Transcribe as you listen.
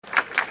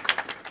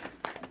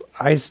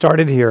I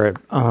started here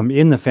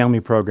in the family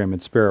program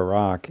at Spirit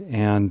Rock,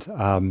 and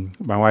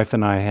my wife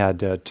and I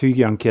had 2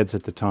 young kids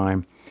at the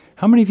time.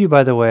 How many of you,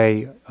 by the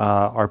way,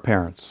 are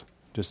parents?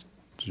 Just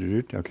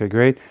okay,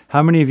 great.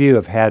 How many of you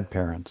have had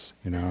parents?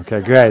 Okay,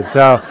 great.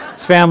 So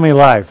it's family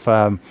life,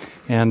 and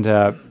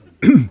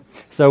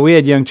so we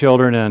had young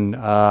children,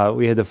 and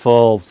we had the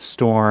full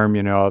storm,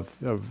 of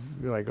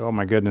like, oh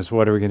my goodness,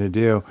 what are we going to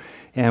do?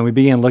 And we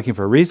began looking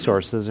for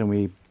resources,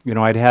 and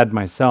I'd had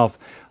myself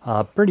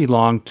pretty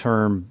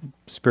long-term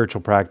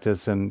spiritual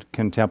practice and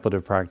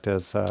contemplative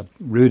practice,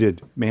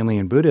 rooted mainly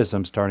in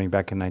Buddhism, starting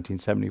back in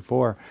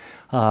 1974.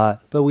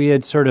 But we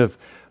had sort of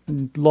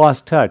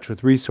lost touch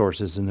with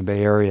resources in the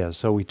Bay Area,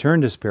 so we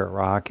turned to Spirit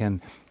Rock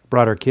and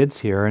brought our kids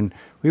here, and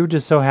we were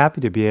just so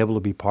happy to be able to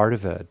be part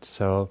of it.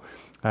 So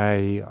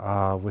I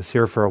was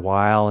here for a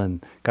while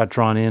and got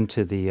drawn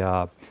into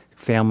the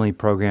Family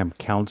Program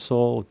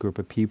Council, a group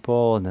of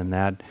people, and then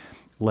that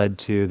led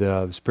to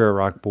the Spirit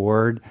Rock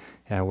Board,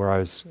 where I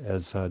was,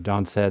 as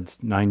Don said,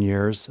 9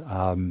 years.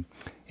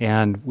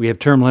 And we have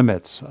term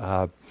limits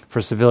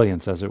for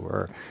civilians, as it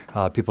were,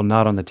 people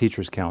not on the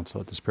Teachers Council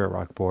at the Spirit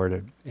Rock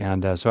Board.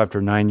 And so after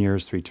 9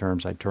 years, 3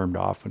 terms, I termed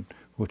off,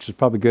 which is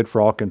probably good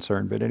for all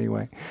concerned, but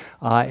anyway.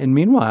 And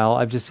meanwhile,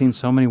 I've just seen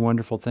so many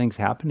wonderful things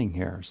happening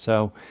here.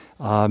 So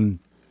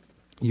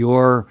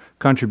your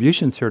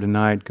contributions here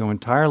tonight go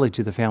entirely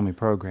to the family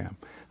program,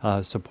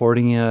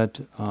 supporting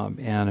it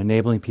and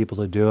enabling people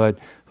to do it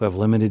who have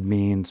limited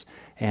means,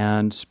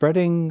 and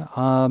spreading,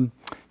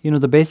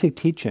 the basic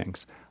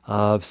teachings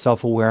of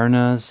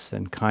self-awareness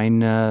and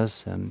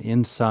kindness and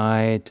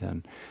insight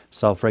and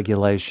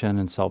self-regulation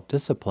and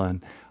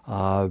self-discipline,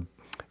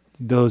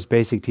 those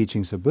basic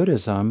teachings of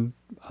Buddhism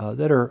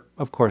that are,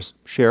 of course,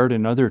 shared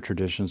in other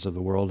traditions of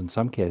the world in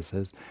some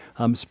cases,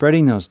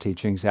 spreading those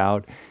teachings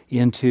out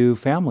into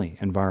family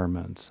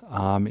environments,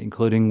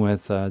 including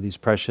with these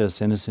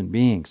precious innocent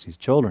beings, these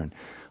children,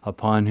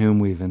 upon whom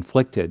we've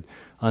inflicted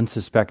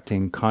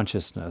unsuspecting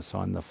consciousness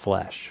on the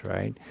flesh,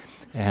 right?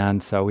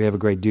 And so we have a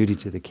great duty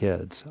to the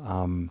kids.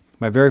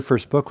 My very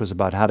first book was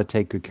about how to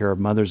take good care of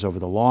mothers over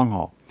the long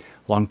haul,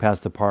 long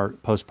past the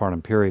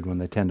postpartum period when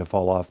they tend to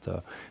fall off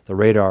the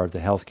radar of the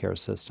healthcare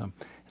system.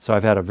 So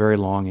I've had a very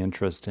long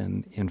interest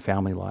in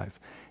family life.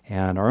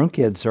 And our own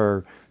kids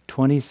are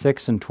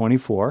 26 and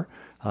 24.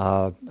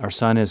 Our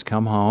son has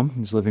come home.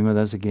 He's living with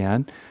us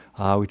again.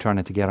 We try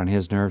not to get on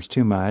his nerves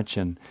too much,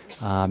 and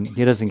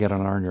he doesn't get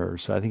on our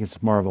nerves, so I think it's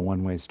more of a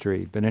one-way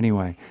street. But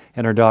anyway,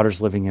 and our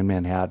daughter's living in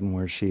Manhattan,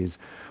 where she's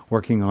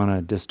working on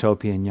a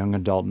dystopian young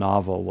adult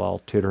novel while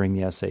tutoring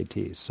the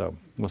SATs, so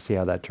we'll see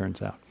how that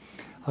turns out.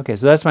 Okay,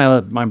 so that's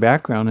my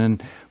background,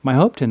 and my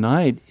hope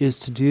tonight is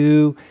to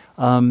do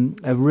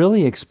a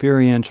really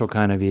experiential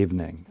kind of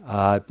evening.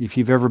 If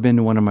you've ever been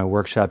to one of my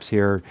workshops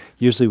here,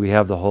 usually we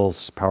have the whole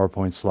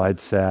PowerPoint slide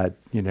set,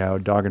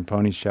 dog and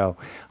pony show.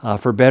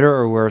 For better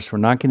or worse, we're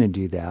not going to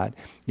do that.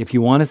 If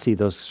you want to see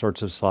those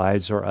sorts of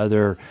slides or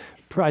other,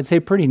 I'd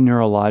say pretty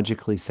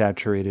neurologically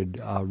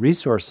saturated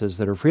resources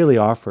that are freely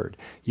offered,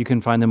 you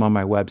can find them on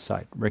my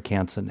website,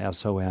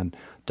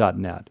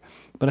 rickhanson.net.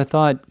 But I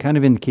thought, kind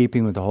of in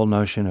keeping with the whole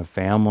notion of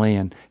family,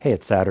 and hey,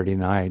 it's Saturday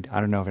night.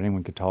 I don't know if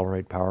anyone could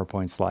tolerate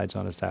PowerPoint slides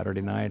on a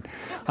Saturday night.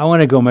 I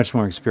want to go much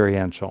more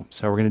experiential.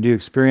 So we're going to do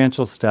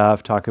experiential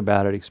stuff, talk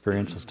about it,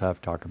 experiential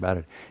stuff, talk about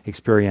it,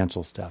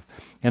 experiential stuff.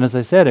 And as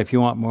I said, if you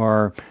want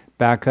more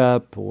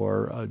backup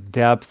or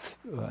depth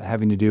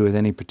having to do with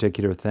any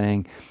particular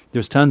thing,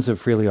 there's tons of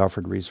freely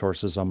offered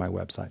resources on my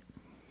website.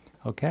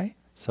 Okay?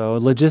 So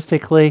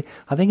logistically,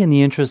 I think in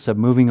the interest of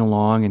moving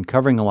along and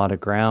covering a lot of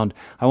ground,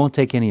 I won't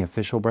take any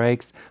official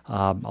breaks.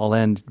 I'll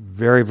end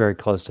very, very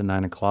close to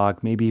 9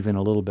 o'clock, maybe even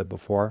a little bit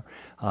before.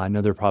 I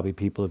know there are probably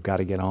people who've got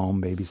to get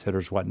home,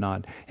 babysitters,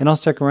 whatnot. And I'll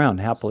stick around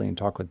happily and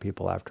talk with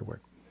people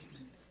afterward.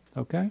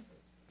 Okay?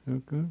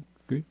 Good.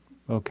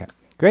 Okay.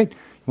 Great. You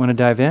want to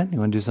dive in? You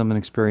want to do something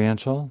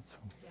experiential?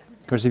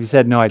 Of course, if you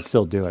said no, I'd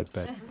still do it,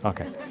 but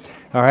okay.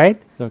 All right?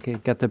 Okay,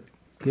 got the...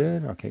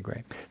 Good? Okay,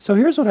 great. So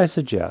here's what I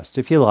suggest,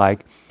 if you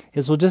like,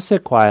 is we'll just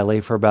sit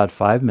quietly for about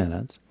 5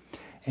 minutes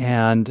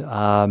and,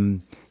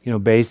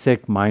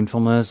 basic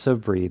mindfulness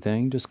of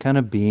breathing, just kind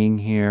of being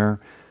here,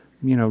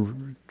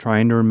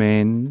 trying to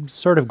remain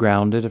sort of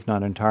grounded, if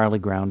not entirely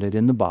grounded,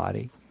 in the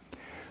body.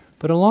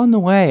 But along the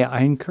way,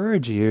 I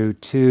encourage you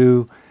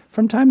to,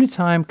 from time to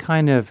time,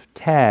 kind of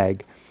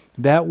tag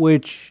that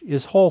which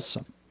is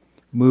wholesome,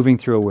 moving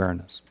through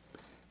awareness.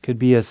 Could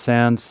be a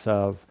sense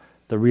of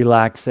the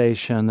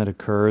relaxation that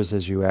occurs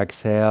as you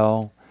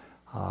exhale.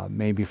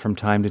 Maybe from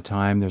time to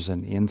time there's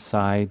an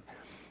insight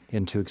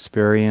into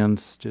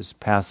experience, just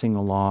passing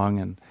along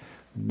and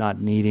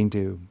not needing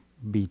to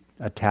be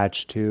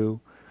attached to.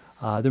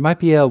 There might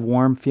be a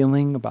warm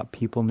feeling about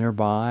people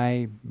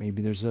nearby.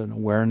 Maybe there's an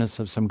awareness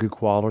of some good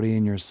quality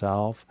in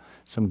yourself,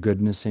 some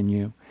goodness in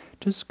you.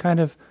 Just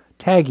kind of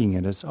tagging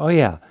it as, oh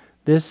yeah,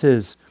 this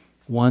is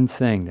one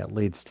thing that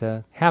leads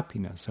to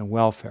happiness and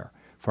welfare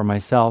for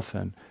myself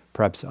and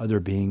perhaps other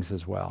beings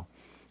as well.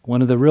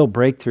 One of the real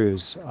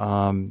breakthroughs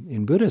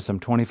in Buddhism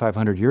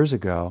 2,500 years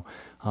ago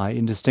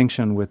in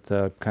distinction with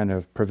the kind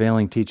of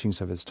prevailing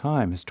teachings of his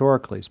time,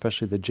 historically,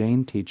 especially the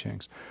Jain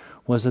teachings,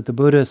 was that the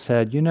Buddha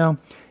said,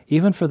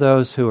 even for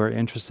those who are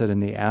interested in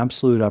the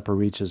absolute upper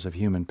reaches of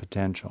human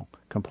potential,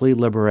 complete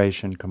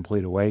liberation,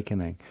 complete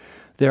awakening,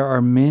 there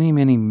are many,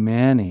 many,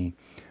 many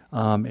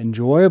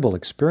enjoyable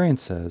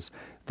experiences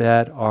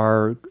that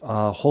are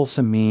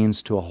wholesome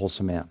means to a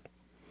wholesome end.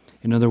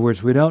 In other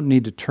words, we don't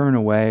need to turn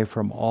away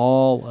from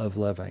all of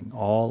living,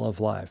 all of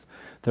life.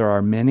 There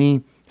are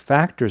many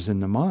factors in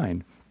the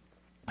mind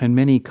and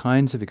many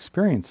kinds of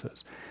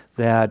experiences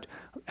that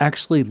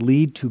actually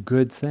lead to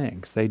good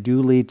things. They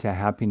do lead to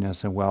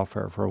happiness and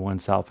welfare for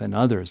oneself and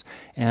others.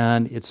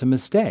 And it's a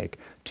mistake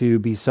to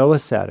be so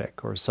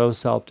ascetic or so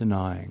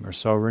self-denying or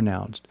so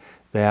renounced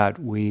that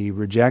we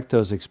reject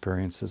those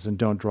experiences and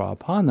don't draw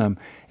upon them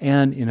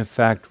and, in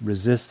effect,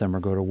 resist them or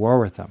go to war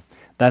with them.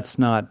 That's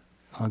not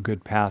a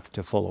good path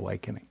to full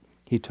awakening,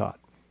 he taught.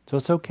 So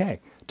it's okay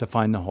to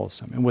find the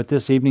wholesome. And what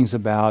this evening's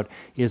about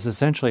is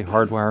essentially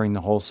hardwiring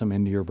the wholesome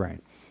into your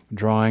brain,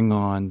 drawing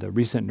on the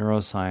recent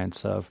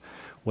neuroscience of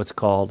what's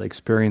called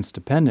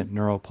experience-dependent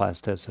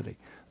neuroplasticity,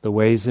 the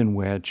ways in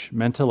which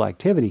mental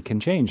activity can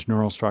change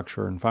neural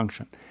structure and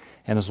function.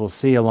 And as we'll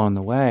see along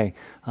the way,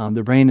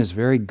 the brain is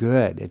very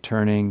good at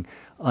turning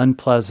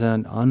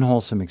unpleasant,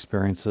 unwholesome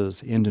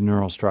experiences into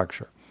neural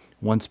structure.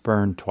 Once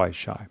burned, twice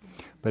shy.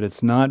 But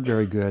it's not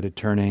very good at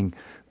turning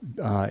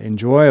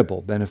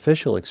enjoyable,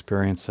 beneficial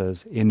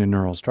experiences into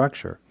neural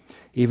structure,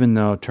 even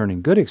though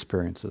turning good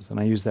experiences, and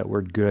I use that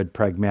word good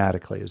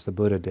pragmatically, as the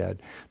Buddha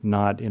did,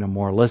 not in a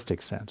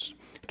moralistic sense,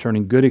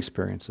 turning good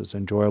experiences,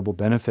 enjoyable,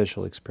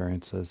 beneficial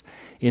experiences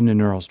into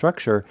neural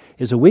structure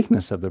is a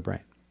weakness of the brain,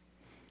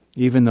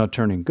 even though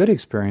turning good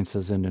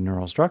experiences into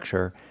neural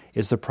structure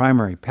is the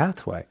primary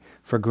pathway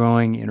for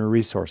growing inner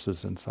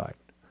resources inside,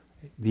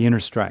 the inner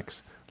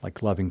strengths,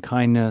 like loving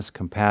kindness,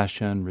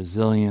 compassion,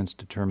 resilience,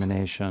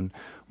 determination,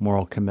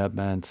 moral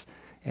commitments,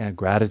 and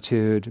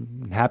gratitude,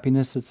 and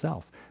happiness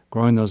itself.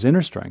 Growing those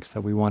inner strengths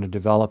that we want to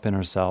develop in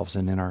ourselves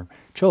and in our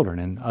children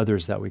and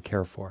others that we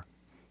care for.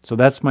 So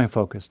that's my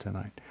focus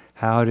tonight.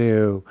 How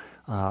to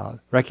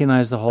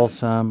recognize the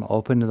wholesome,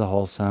 open to the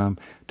wholesome.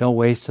 Don't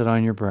waste it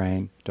on your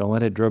brain. Don't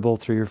let it dribble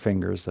through your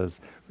fingers,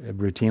 as it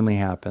routinely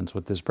happens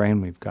with this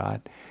brain we've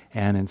got.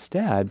 And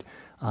instead,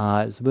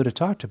 as the Buddha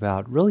talked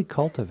about, really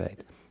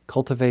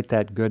cultivate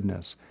that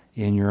goodness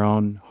in your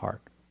own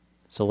heart.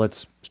 So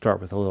let's start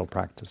with a little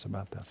practice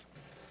about this.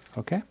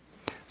 Okay?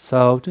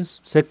 So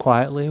just sit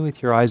quietly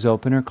with your eyes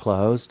open or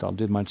closed. I'll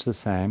do much the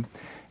same.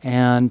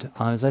 And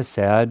as I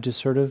said,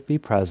 just sort of be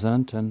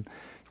present. And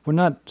we're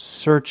not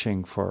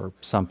searching for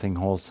something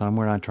wholesome.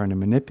 We're not trying to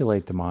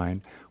manipulate the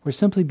mind. We're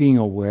simply being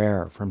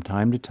aware from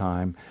time to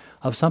time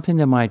of something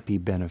that might be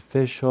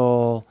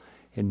beneficial,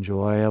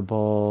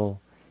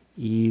 enjoyable,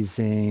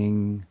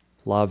 easing,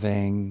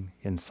 loving,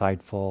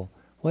 insightful,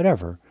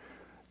 whatever,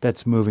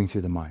 that's moving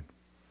through the mind.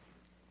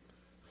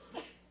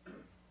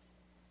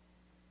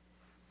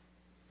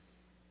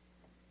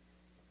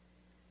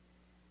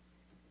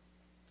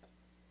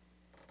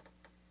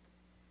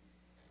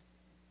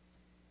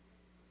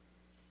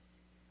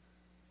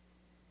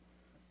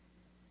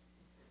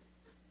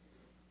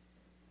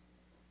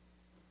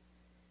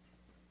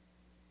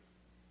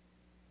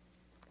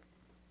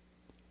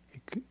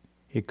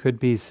 It could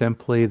be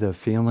simply the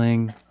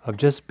feeling of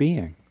just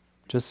being,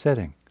 just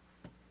sitting,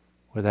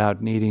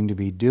 without needing to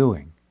be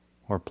doing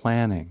or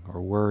planning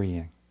or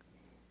worrying.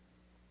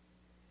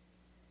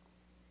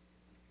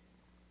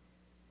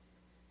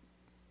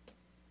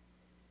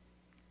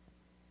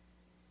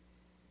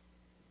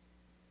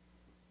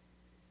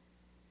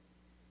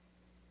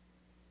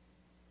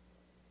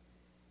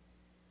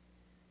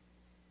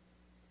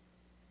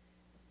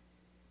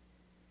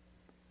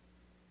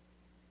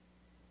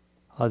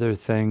 Other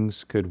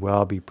things could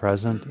well be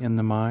present in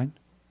the mind,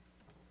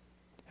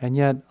 and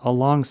yet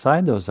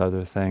alongside those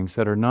other things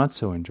that are not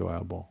so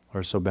enjoyable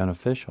or so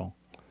beneficial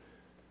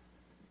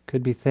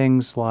could be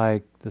things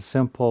like the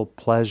simple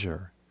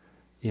pleasure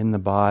in the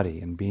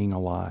body and being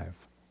alive.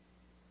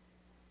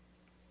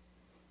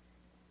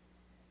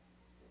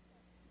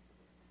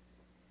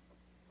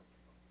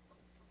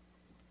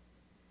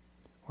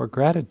 Or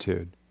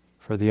gratitude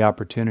for the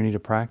opportunity to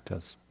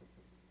practice.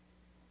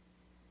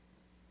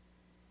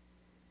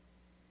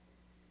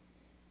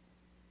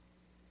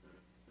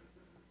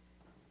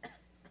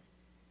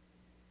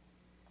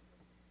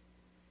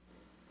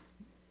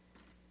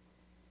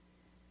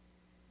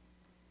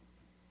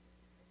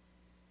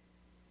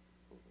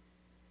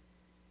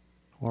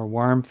 Or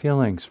warm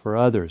feelings for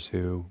others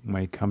who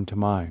may come to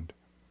mind.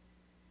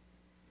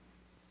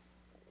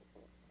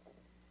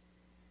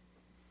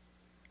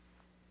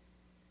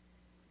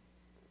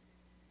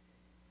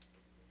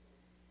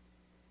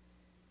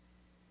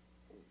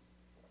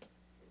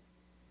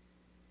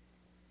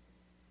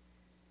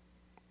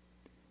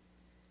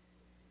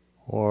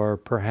 Or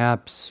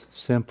perhaps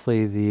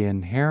simply the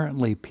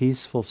inherently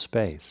peaceful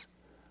space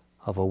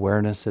of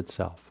awareness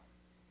itself.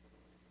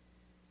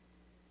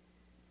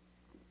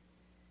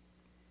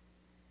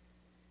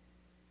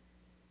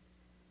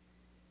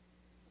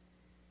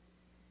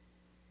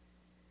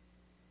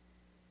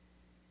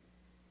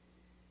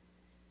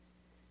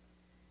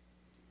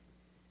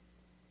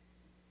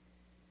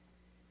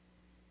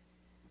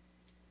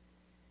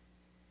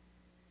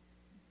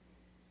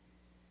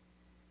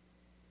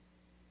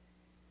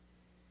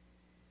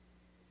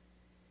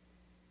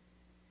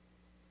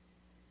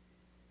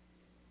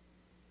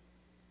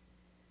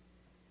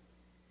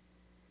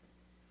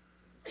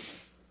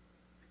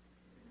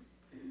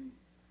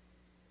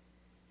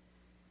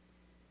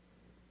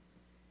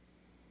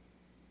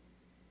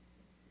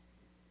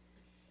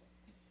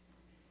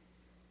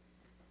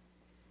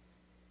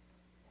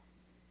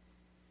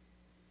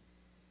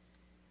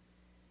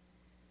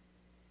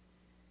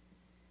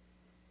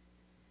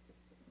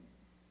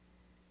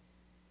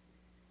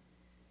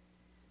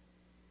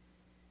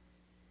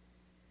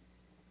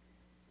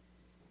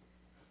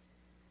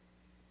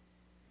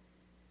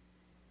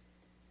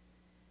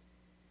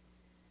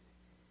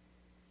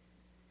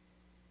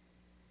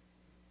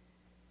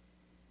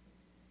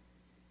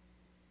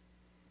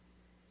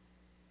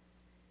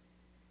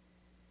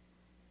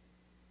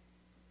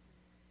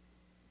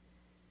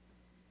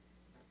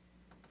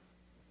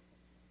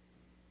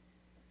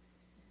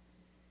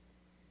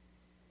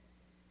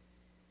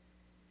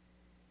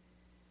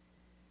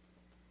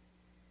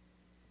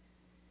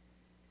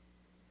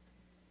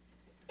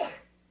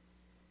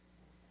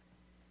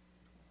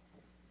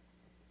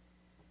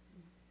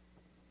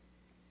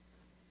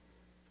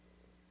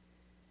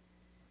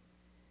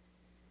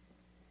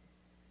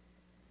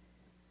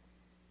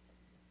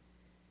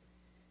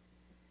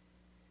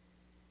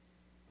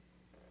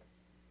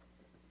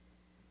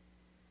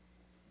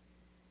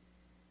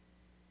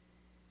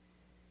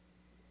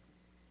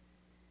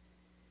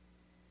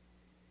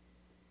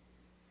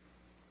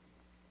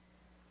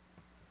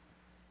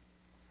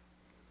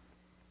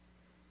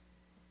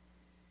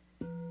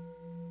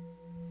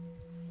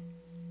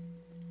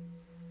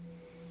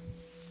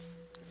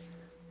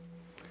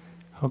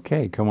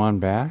 Okay, come on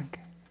back.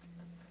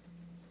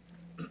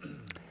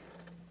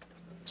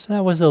 So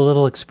that was a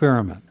little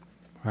experiment,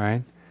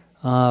 right?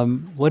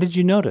 What did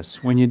you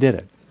notice when you did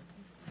it?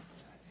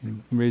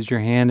 Raise your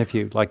hand if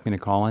you'd like me to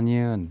call on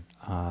you. And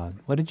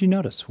what did you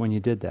notice when you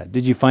did that?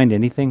 Did you find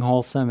anything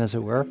wholesome, as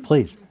it were?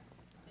 Please.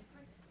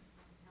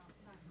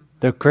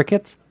 The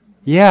crickets?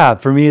 Yeah,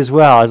 for me as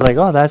well. I was like,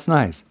 oh, that's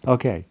nice.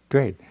 Okay,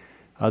 great.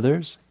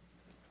 Others?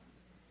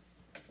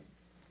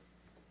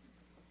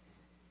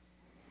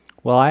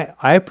 Well,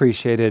 I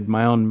appreciated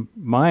my own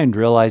mind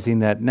realizing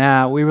that,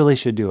 we really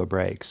should do a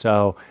break.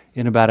 So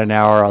in about an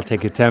hour, I'll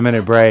take a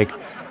 10-minute break.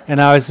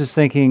 And I was just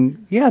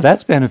thinking, yeah,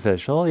 that's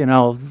beneficial.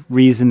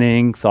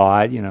 Reasoning,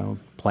 thought,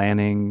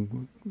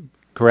 planning,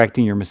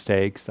 correcting your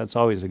mistakes. That's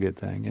always a good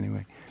thing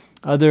anyway.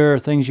 Other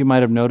things you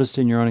might have noticed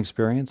in your own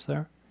experience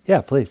there?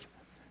 Yeah, please.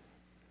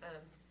 I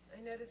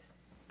noticed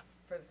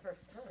for the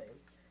first time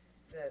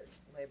that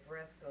my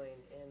breath going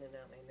in and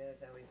out my nose,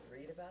 I always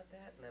read about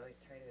that and I always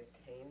try to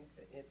attain.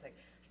 It's like,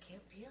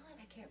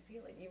 I can't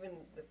feel it. Even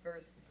the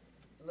first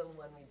little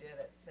one we did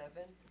at 7,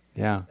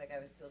 Yeah. it's like I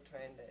was still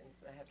trying to,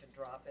 I have to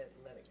drop it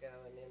and let it go.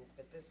 And then,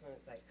 but this one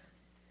it's like,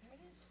 there it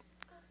is.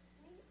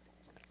 Neat.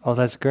 Oh,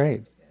 that's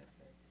great.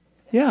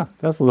 Yeah,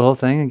 that's a little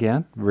thing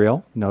again.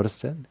 Real,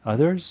 noticed it.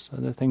 Other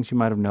things you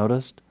might have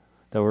noticed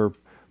that were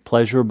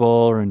pleasurable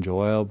or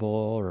enjoyable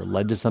or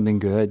led to something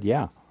good.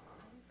 Yeah. I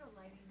think the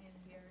lighting in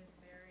here is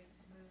very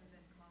smooth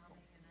and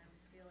calming, and I was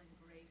feeling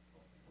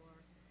grateful for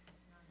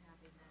not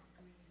having that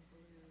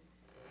green-blue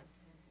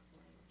intense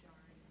light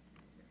jarring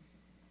essence.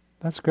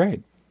 That's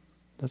great.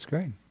 That's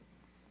great.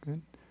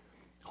 Good.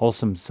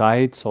 Wholesome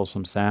sights,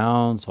 wholesome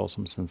sounds,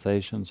 wholesome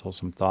sensations,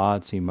 wholesome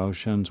thoughts,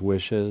 emotions,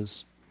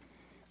 wishes.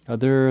 Are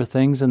there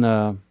things in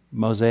the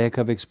mosaic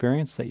of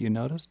experience that you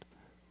noticed?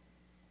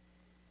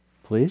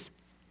 Please?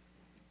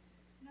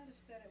 I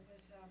noticed that I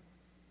was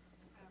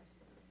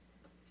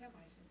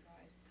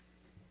semi-surprised.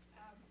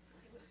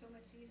 It was so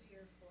much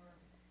easier for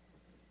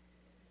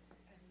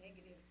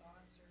negative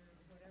thoughts or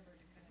whatever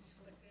to kind of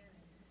slip in,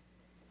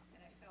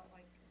 and I felt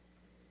like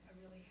I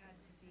really had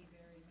to be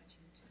very much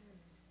in tune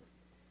to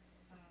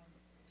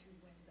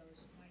when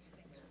those nice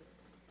things would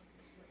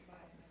slip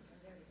by, and I'd say,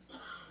 there it is.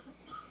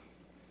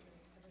 Because the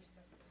other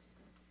stuff was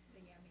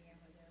the yummy there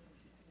would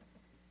keep me.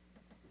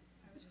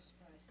 I was just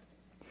surprised.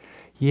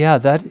 Yeah,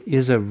 that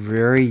is a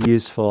very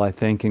useful, I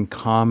think, and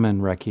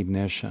common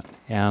recognition.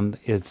 And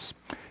it's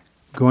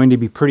going to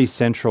be pretty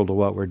central to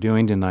what we're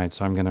doing tonight,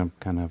 so I'm going to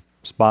kind of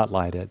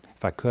spotlight it,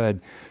 if I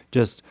could.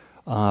 Just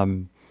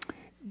while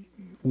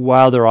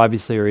there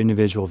obviously are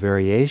individual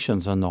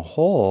variations on the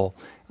whole,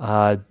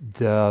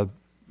 the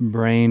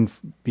brain,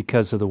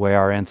 because of the way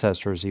our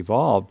ancestors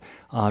evolved,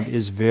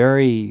 is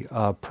very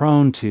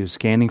prone to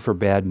scanning for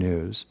bad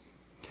news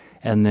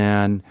and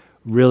then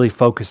really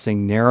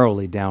focusing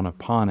narrowly down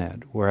upon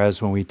it.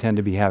 Whereas when we tend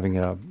to be having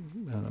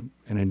an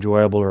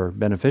enjoyable or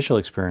beneficial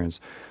experience,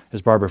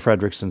 as Barbara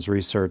Fredrickson's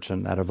research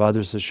and that of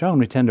others has shown,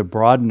 we tend to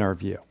broaden our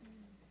view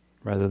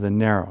rather than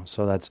narrow.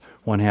 So that's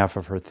one half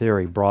of her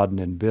theory, broaden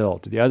and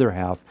build. The other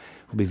half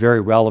will be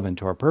very relevant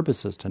to our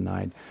purposes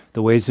tonight,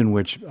 the ways in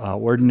which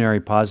ordinary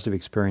positive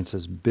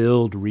experiences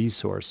build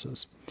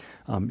resources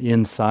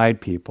inside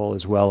people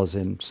as well as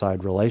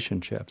inside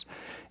relationships.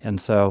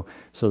 And so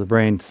the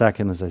brain,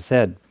 second, as I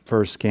said,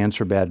 first scans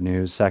for bad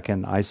news,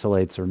 second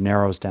isolates or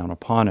narrows down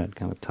upon it,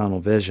 kind of tunnel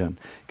vision.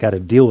 Got to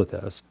deal with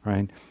this,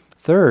 right?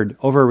 Third,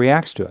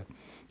 overreacts to it.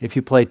 If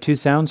you play two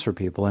sounds for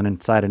people and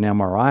inside an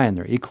MRI and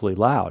they're equally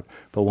loud,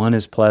 but one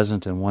is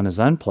pleasant and one is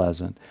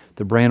unpleasant,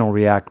 the brain will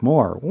react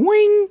more,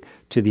 wing,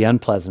 to the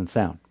unpleasant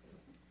sound.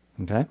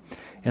 Okay?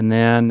 And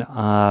then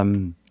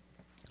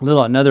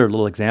another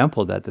little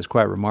example of that that's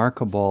quite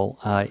remarkable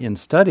in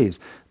studies,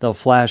 they'll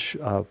flash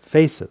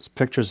faces,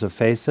 pictures of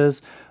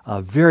faces,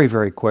 very,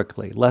 very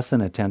quickly, less than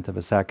 1/10 of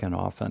a second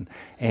often.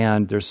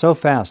 And they're so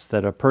fast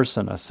that a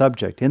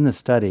subject in the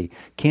study,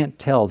 can't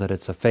tell that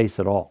it's a face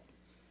at all.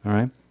 All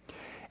right?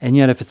 And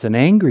yet if it's an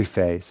angry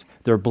face,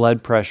 their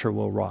blood pressure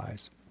will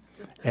rise.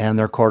 And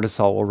their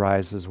cortisol will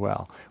rise as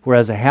well.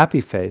 Whereas a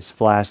happy face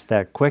flashed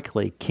that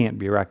quickly can't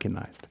be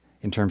recognized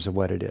in terms of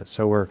what it is.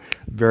 So we're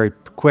very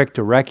quick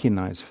to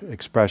recognize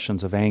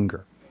expressions of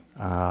anger,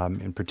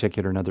 in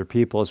particular in other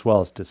people, as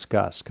well as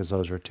disgust, because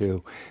those are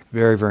two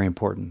very, very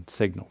important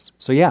signals.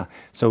 So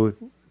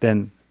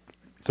then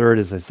third,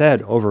 as I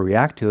said,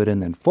 overreact to it,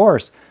 and then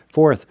fourth,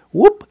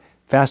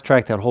 fast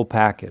track that whole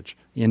package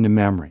into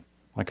memory.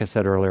 Like I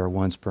said earlier,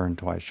 once burned,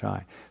 twice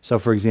shy. So,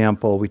 for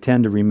example, we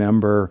tend to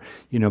remember,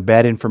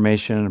 bad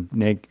information,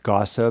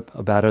 gossip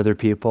about other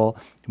people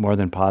more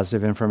than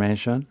positive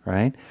information,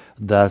 right?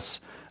 Thus,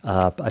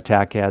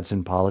 attack ads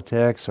in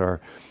politics,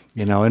 or,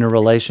 in a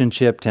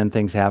relationship, 10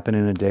 things happen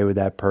in a day with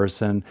that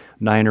person.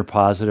 9 are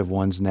positive,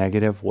 1's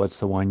negative. What's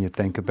the one you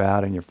think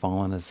about and you're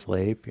falling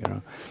asleep?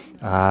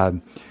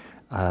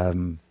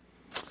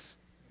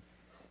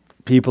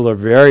 People are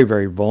very,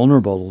 very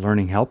vulnerable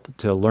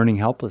to learning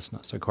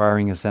helplessness,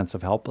 acquiring a sense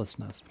of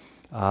helplessness.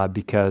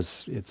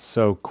 because it's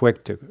so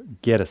quick to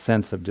get a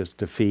sense of just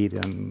defeat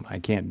and I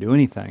can't do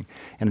anything.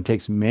 And it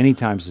takes many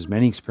times as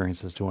many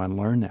experiences to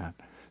unlearn that.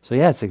 So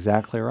yeah, it's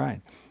exactly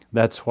right.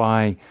 That's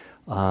why,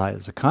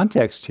 as a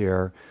context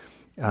here,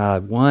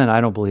 one,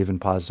 I don't believe in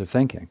positive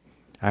thinking.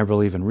 I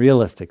believe in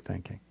realistic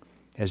thinking.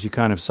 As you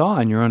kind of saw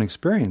in your own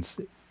experience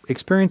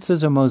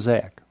is a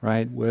mosaic,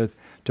 right? With,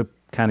 to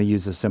kind of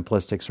use a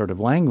simplistic sort of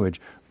language,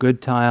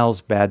 good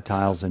tiles, bad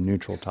tiles, and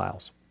neutral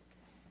tiles,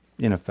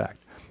 in effect.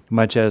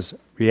 Much as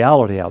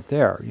reality out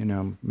there,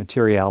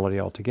 materiality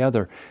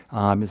altogether,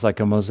 is like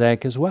a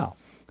mosaic as well.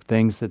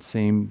 Things that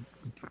seem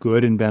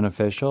good and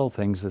beneficial,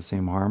 things that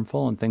seem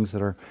harmful, and things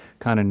that are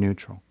kind of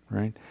neutral,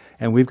 right?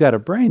 And we've got a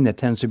brain that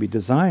tends to be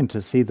designed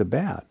to see the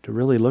bad, to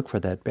really look for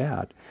that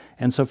bad.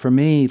 And so for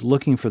me,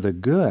 looking for the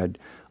good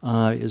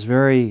is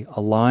very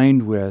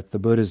aligned with the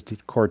Buddha's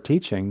core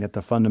teaching that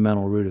the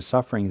fundamental root of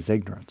suffering is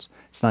ignorance.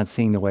 It's not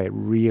seeing the way it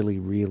really,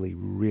 really,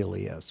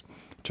 really is,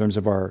 in terms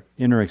of our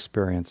inner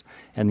experience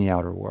and the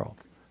outer world,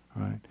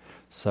 right?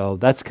 So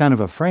that's kind of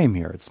a frame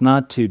here. It's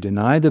not to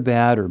deny the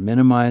bad or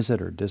minimize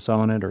it or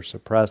disown it or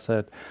suppress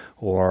it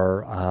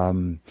or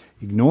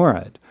ignore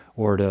it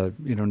or to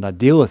not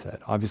deal with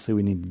it. Obviously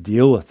we need to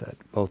deal with it,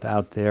 both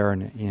out there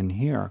and in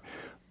here.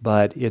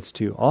 But it's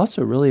to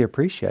also really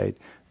appreciate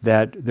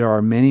that there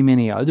are many,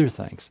 many other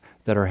things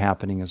that are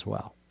happening as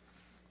well.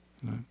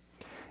 Right?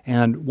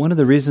 And one of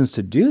the reasons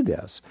to do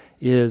this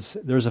is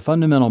there's a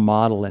fundamental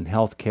model in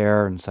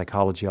healthcare and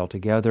psychology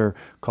altogether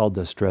called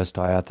the stress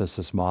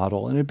diathesis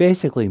model. And it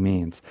basically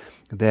means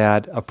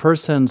that a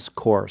person's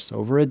course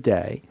over a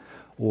day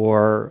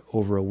or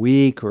over a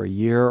week or a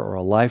year or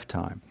a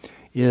lifetime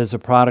is a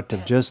product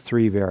of just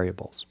three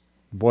variables.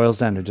 It boils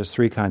down to just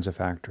three kinds of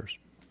factors,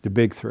 the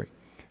big three: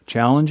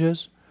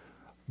 challenges,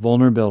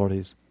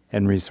 vulnerabilities,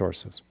 and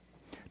resources.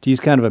 To use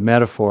kind of a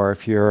metaphor,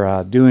 if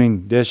you're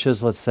doing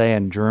dishes, let's say,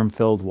 in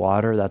germ-filled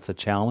water, that's a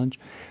challenge.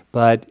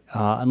 But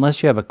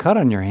unless you have a cut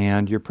on your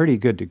hand, you're pretty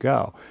good to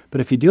go.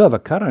 But if you do have a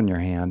cut on your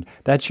hand,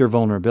 that's your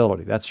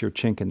vulnerability. That's your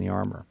chink in the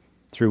armor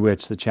through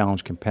which the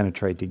challenge can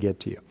penetrate to get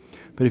to you.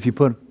 But if you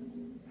put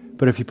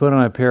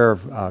on a pair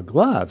of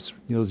gloves,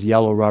 those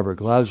yellow rubber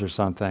gloves or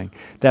something,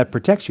 that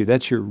protects you.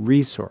 That's your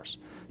resource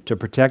to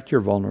protect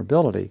your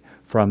vulnerability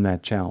from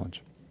that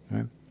challenge.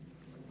 Right?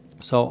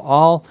 So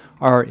all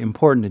are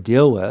important to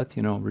deal with,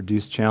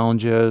 reduce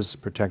challenges,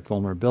 protect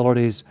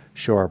vulnerabilities,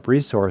 shore up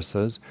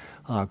resources.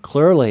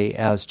 Clearly,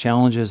 as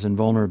challenges and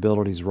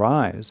vulnerabilities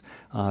rise,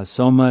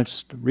 so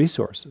much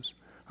resources.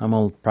 I'm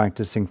a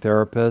practicing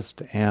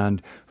therapist,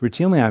 and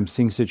routinely I'm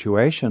seeing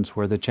situations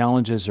where the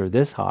challenges are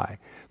this high,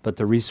 but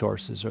the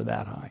resources are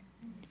that high.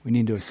 We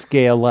need to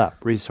scale up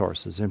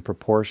resources in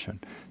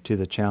proportion to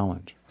the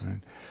challenge. Right?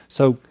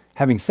 So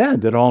having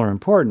said that all are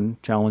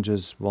important,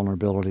 challenges,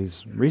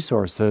 vulnerabilities,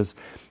 resources,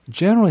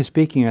 generally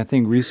speaking, I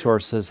think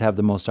resources have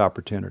the most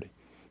opportunity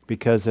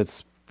because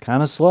it's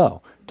kind of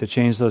slow to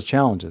change those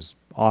challenges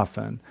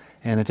often,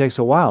 and it takes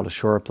a while to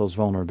shore up those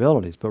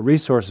vulnerabilities, but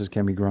resources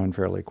can be grown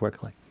fairly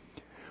quickly.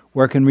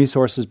 Where can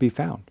resources be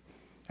found?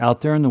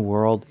 Out there in the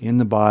world, in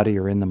the body,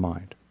 or in the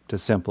mind, to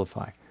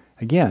simplify.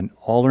 Again,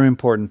 all are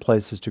important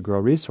places to grow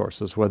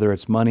resources, whether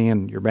it's money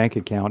in your bank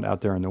account out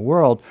there in the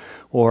world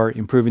or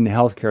improving the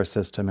healthcare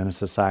system in a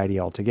society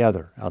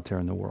altogether out there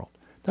in the world.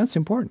 That's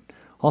important.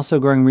 Also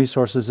growing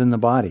resources in the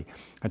body.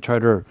 I try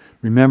to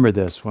remember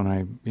this when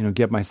I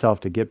get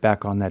myself to get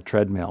back on that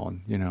treadmill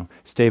and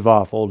stave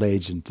off old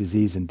age and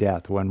disease and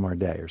death one more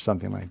day or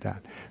something like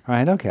that. All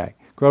right, okay.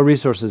 Grow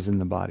resources in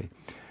the body.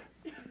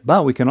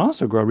 But we can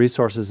also grow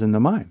resources in the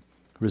mind.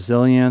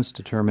 Resilience,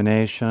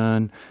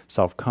 determination,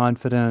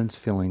 self-confidence,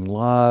 feeling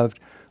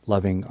loved,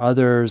 loving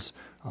others,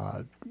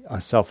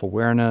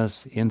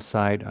 self-awareness,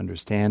 insight,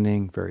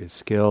 understanding, various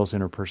skills,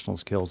 interpersonal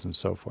skills, and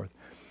so forth.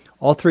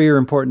 All three are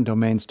important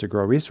domains to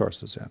grow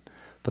resources in.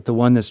 But the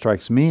one that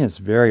strikes me as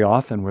very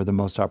often where the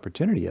most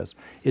opportunity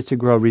is to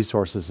grow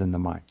resources in the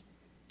mind.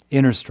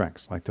 Inner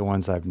strengths, like the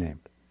ones I've named.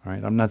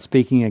 Right? I'm not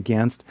speaking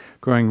against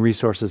growing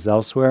resources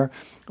elsewhere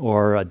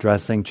or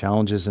addressing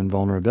challenges and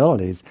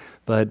vulnerabilities,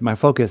 but my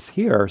focus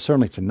here,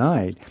 certainly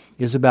tonight,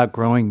 is about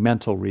growing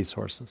mental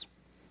resources,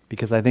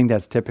 because I think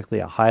that's typically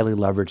a highly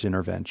leveraged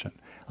intervention.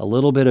 A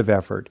little bit of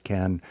effort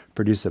can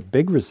produce a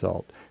big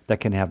result that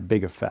can have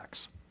big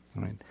effects.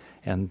 Right?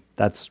 And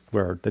that's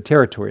where the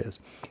territory is.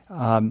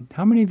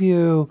 How many of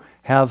you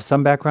have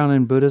some background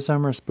in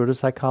Buddhism or Buddhist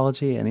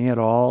psychology? Any at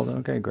all?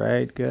 Okay,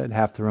 great, good.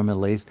 Half the room at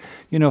least.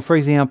 For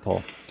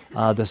example,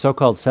 the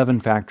so-called 7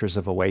 factors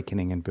of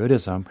awakening in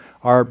Buddhism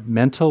are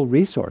mental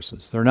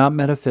resources. They're not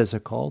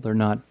metaphysical. They're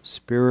not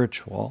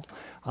spiritual.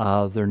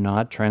 They're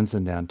not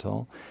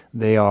transcendental.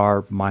 They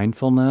are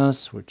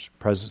mindfulness, which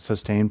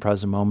sustained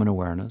present moment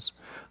awareness,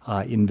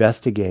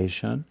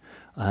 investigation,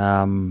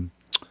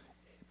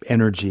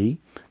 energy,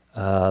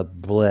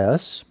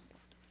 bliss,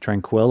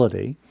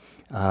 tranquility,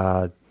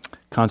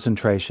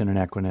 concentration, and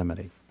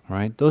equanimity.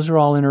 Right? Those are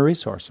all inner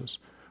resources,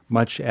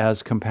 much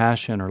as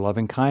compassion or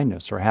loving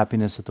kindness or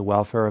happiness at the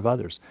welfare of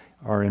others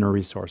are inner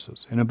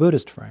resources in a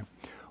Buddhist frame,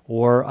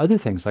 or other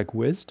things like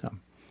wisdom,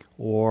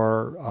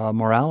 or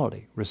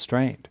morality,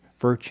 restraint,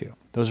 virtue.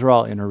 Those are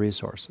all inner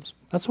resources.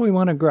 That's what we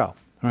want to grow,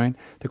 right?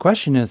 The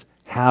question is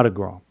how to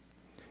grow.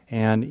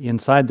 And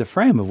inside the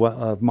frame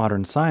of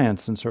modern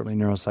science and certainly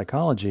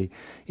neuropsychology,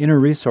 inner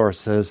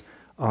resources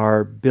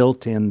are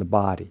built in the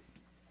body,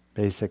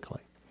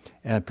 basically,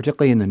 and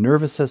particularly in the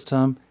nervous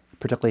system,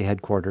 particularly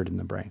headquartered in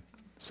the brain.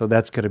 So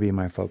that's going to be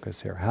my focus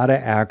here, how to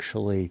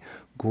actually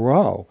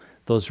grow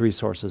those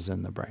resources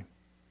in the brain.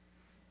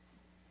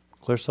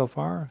 Clear so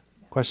far?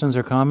 Questions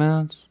or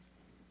comments?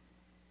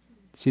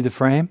 See the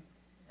frame?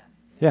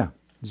 Yeah,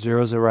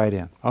 zeros it right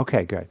in.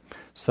 Okay, good.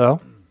 So,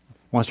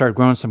 want to start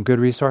growing some good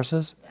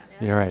resources?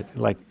 You're right.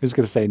 Like, who's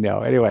going to say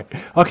no? Anyway,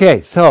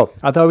 okay, so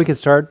I thought we could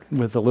start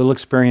with a little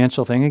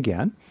experiential thing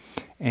again.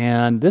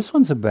 And this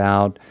one's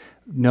about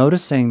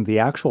noticing the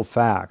actual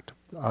fact,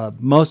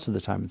 most of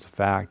the time it's a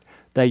fact,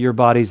 that your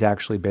body's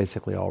actually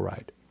basically all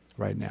right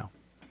now.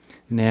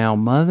 Now,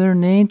 Mother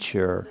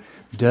Nature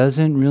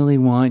doesn't really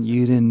want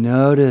you to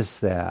notice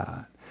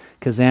that.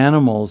 Because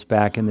animals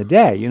back in the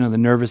day, the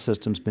nervous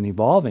system's been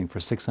evolving for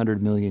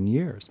 600 million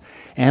years.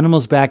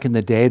 Animals back in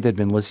the day that'd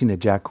been listening to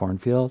Jack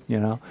Cornfield,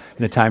 in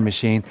a time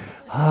machine.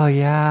 Oh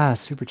yeah,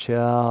 super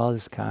chill,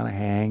 just kind of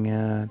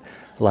hanging,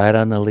 light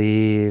on the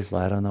leaves,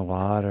 light on the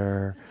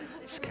water,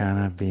 just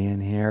kind of being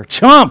here.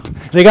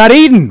 Chomp! They got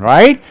eaten,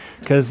 right?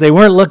 Because they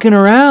weren't looking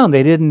around.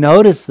 They didn't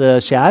notice the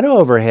shadow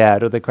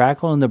overhead or the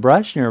crackle in the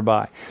brush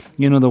nearby.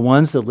 The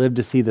ones that lived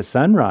to see the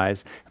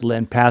sunrise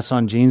and pass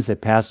on genes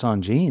that passed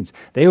on genes,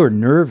 they were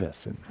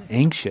nervous and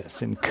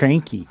anxious and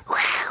cranky.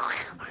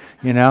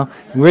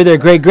 We're their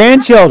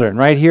great-grandchildren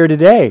right here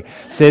today,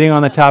 sitting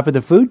on the top of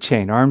the food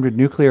chain, armed with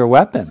nuclear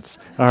weapons.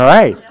 All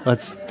right,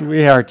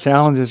 our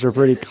challenges are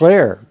pretty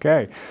clear.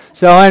 Okay,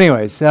 so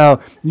anyway,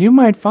 you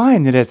might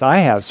find that, as I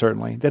have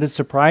certainly, that it's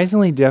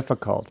surprisingly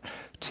difficult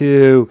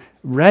to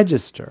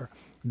register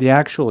the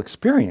actual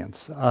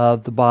experience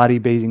of the body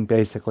being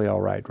basically all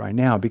right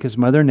now, because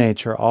Mother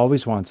Nature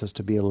always wants us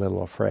to be a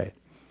little afraid.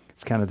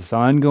 It's kind of this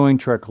ongoing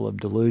trickle of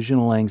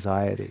delusional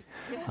anxiety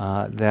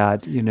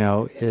that,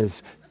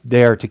 is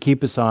there to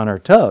keep us on our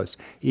toes,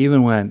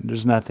 even when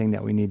there's nothing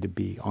that we need to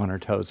be on our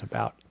toes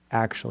about,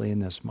 actually, in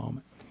this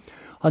moment.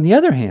 On the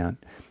other hand,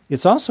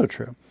 it's also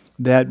true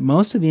that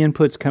most of the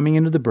inputs coming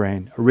into the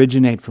brain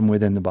originate from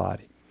within the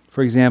body.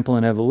 For example,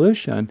 in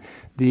evolution,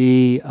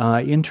 the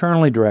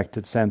internally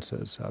directed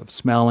senses of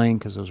smelling,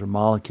 because those are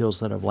molecules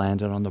that have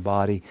landed on the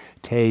body,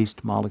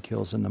 taste,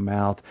 molecules in the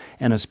mouth,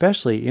 and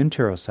especially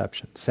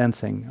interoception,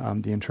 sensing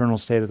the internal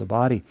state of the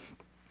body.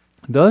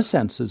 Those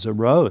senses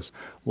arose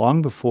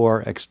long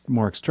before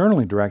more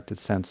externally directed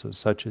senses,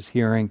 such as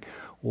hearing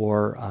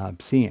or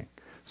seeing.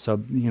 So,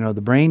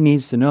 the brain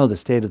needs to know the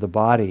state of the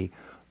body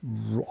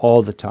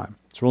all the time.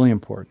 It's really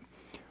important.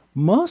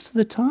 Most of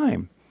the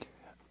time,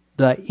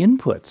 the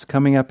inputs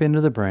coming up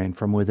into the brain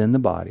from within the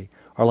body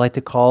are like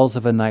the calls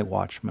of a night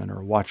watchman or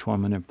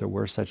watchwoman, if there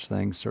were such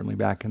things, certainly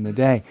back in the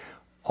day.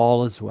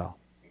 All is well.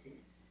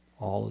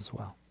 All is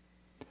well.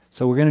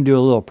 So we're going to do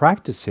a little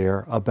practice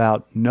here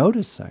about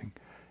noticing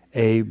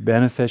a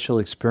beneficial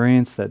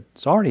experience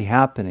that's already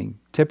happening,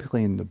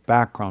 typically in the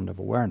background of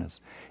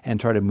awareness, and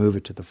try to move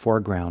it to the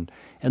foreground,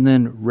 and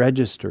then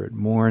register it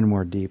more and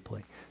more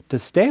deeply to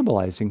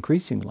stabilize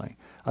increasingly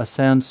a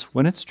sense,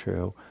 when it's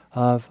true,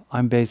 of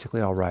I'm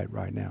basically all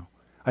right now.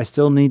 I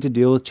still need to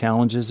deal with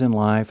challenges in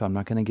life. I'm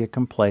not going to get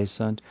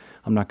complacent.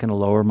 I'm not going to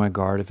lower my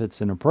guard if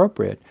it's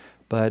inappropriate,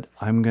 but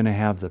I'm going to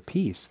have the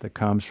peace that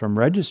comes from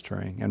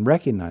registering and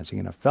recognizing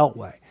in a felt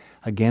way,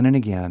 again and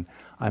again,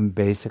 I'm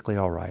basically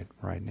all right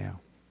now.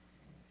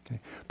 Okay.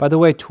 By the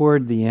way,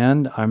 toward the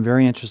end, I'm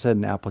very interested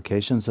in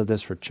applications of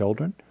this for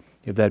children,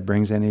 if that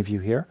brings any of you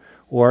here,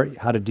 or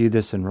how to do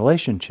this in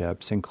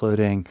relationships,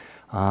 including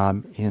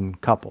in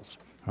couples,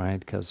 right?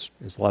 Because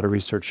as a lot of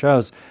research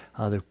shows,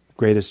 the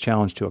greatest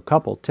challenge to a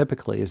couple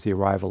typically is the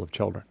arrival of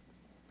children.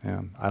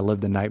 And I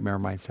lived the nightmare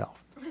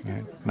myself,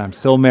 right? And I'm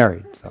still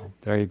married, so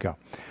there you go.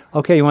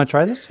 Okay, you want to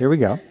try this? Here we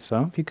go.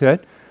 So if you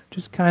could,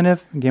 just kind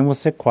of, again, we'll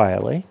sit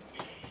quietly.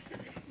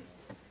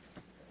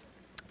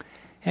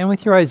 And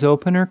with your eyes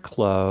open or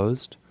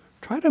closed,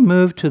 try to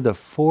move to the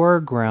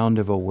foreground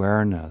of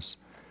awareness,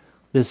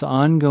 this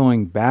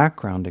ongoing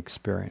background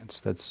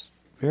experience that's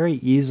very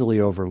easily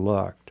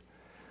overlooked,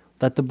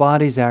 that the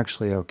body's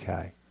actually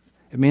okay.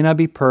 It may not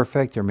be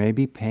perfect, there may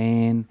be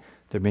pain,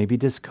 there may be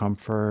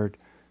discomfort,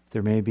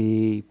 there may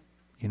be,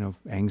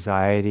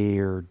 anxiety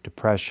or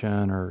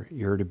depression or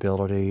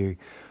irritability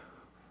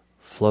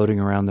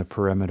floating around the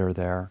perimeter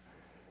there.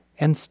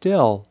 And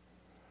still,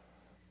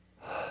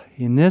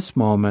 in this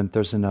moment,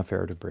 there's enough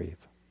air to breathe.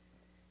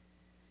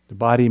 The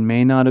body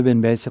may not have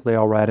been basically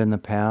all right in the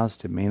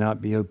past. It may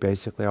not be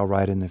basically all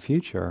right in the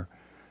future.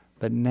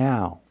 But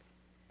now,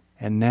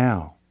 and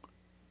now,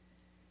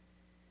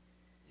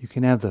 you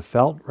can have the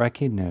felt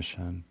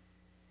recognition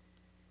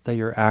that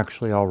you're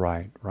actually all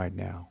right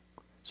now.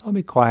 So I'll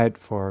be quiet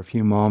for a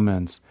few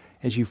moments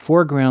as you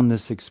foreground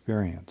this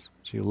experience,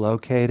 as you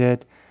locate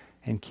it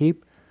and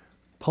keep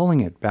pulling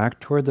it back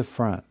toward the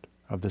front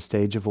of the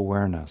stage of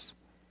awareness.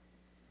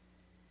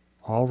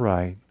 All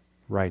right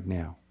right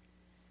now.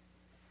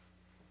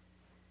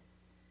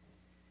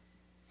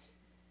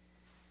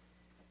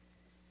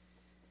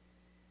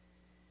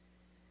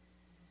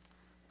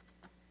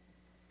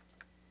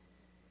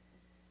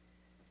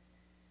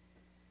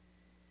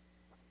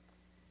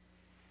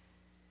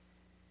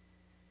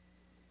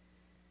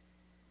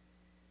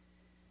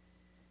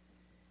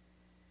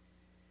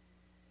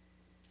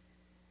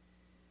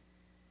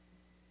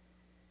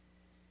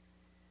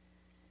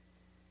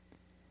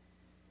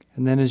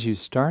 And then as you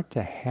start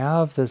to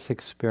have this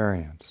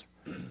experience,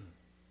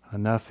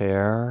 enough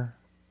air,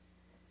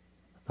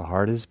 the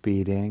heart is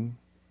beating,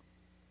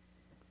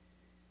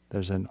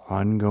 there's an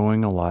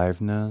ongoing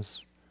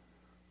aliveness,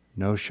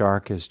 no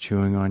shark is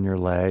chewing on your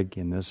leg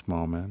in this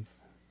moment,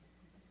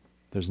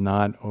 there's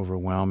not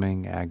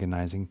overwhelming,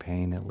 agonizing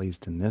pain, at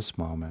least in this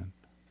moment.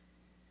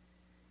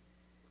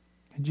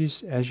 And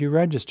as you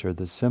register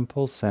the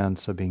simple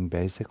sense of being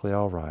basically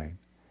all right,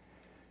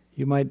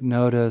 you might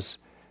notice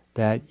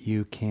that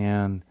you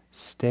can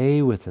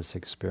stay with this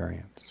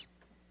experience.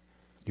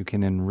 You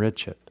can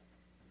enrich it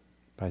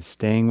by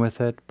staying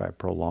with it, by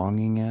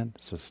prolonging it,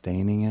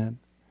 sustaining it,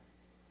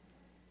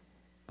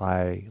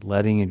 by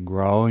letting it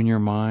grow in your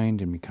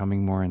mind and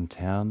becoming more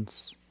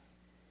intense,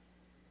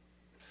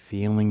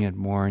 feeling it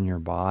more in your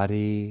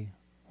body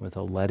with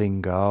a letting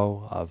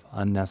go of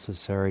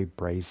unnecessary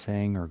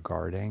bracing or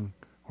guarding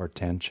or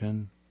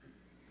tension.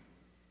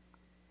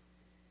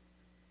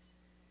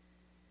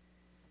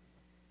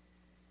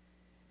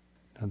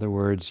 In other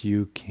words,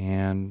 you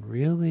can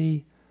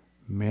really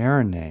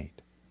marinate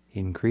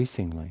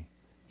increasingly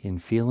in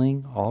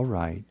feeling all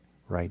right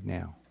right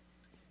now.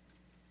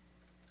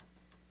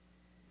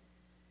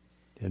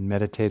 In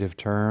meditative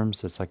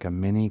terms, it's like a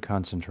mini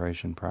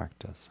concentration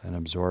practice, an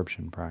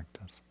absorption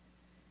practice.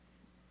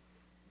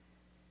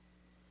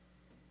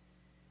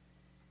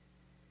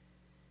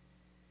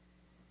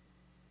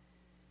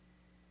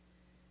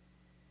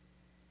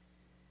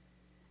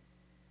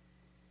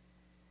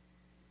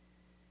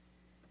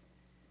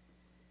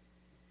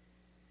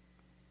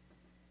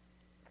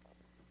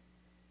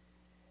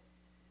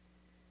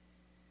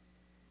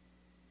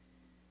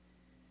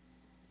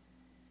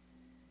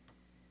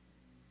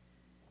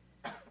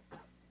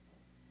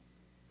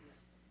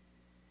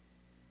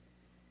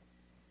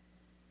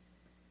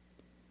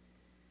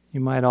 You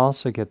might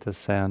also get the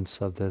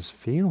sense of this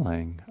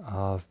feeling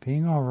of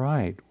being all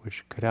right,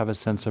 which could have a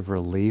sense of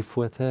relief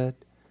with it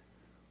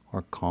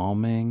or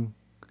calming,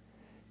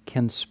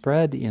 can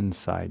spread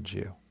inside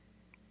you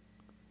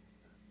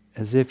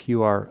as if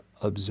you are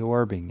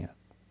absorbing it,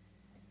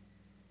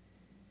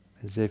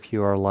 as if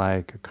you are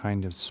like a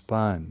kind of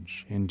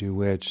sponge into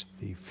which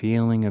the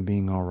feeling of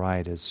being all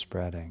right is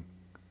spreading,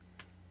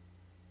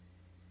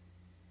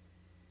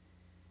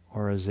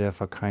 or as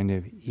if a kind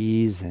of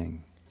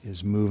easing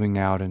is moving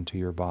out into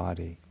your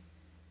body.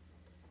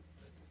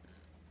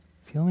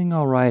 Feeling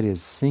all right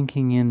is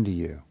sinking into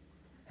you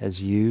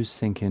as you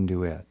sink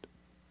into it.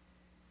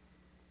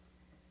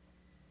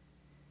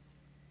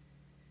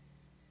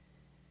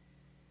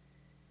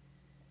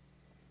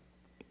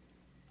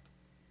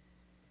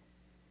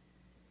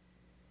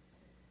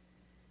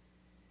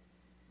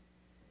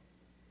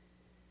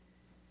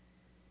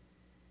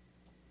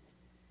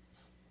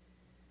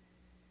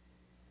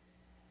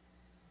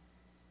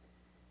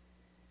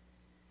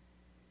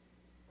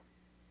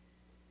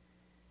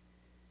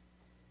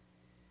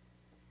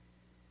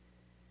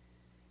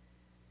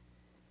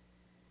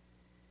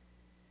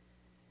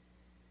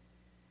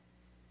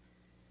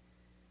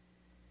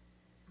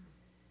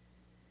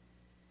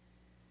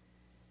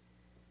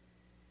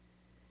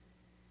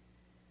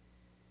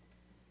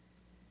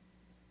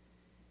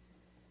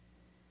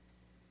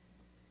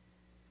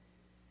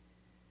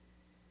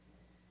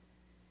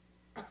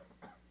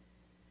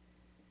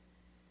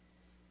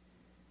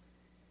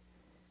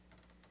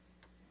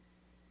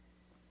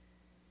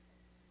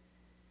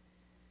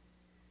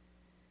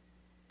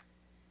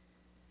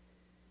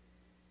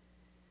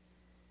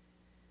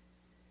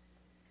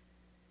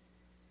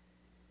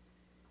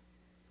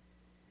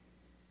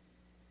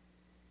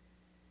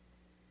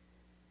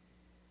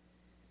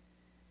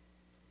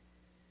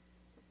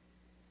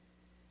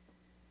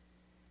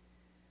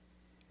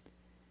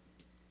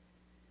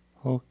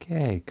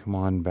 Okay, come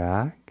on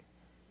back.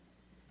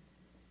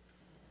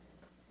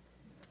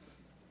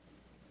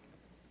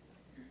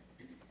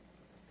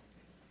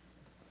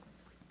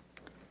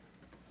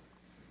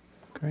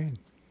 Great.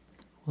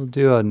 We'll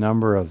do a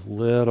number of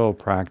little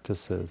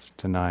practices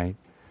tonight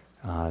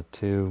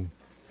to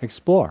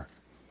explore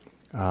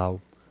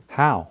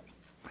how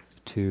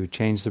to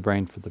change the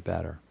brain for the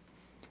better.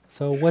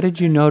 So what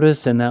did you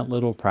notice in that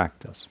little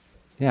practice?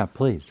 Yeah,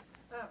 please.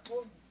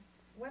 Well,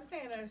 one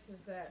thing I noticed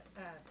is that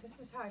this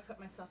is how I put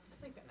myself to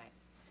sleep at night.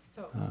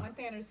 So one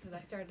thing I noticed is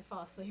I started to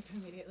fall asleep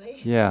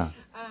immediately. Yeah.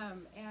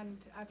 And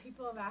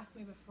people have asked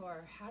me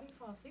before, how do you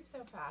fall asleep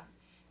so fast?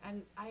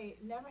 And I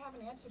never have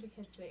an answer,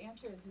 because the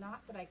answer is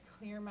not that I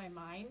clear my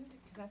mind,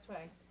 because that's what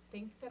I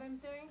think that I'm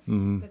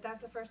doing, but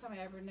that's the first time I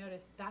ever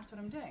noticed that's what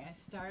I'm doing. I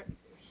start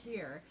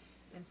here,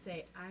 and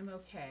say, I'm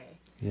okay.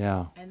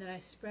 Yeah. And then I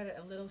spread it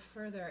a little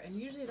further, and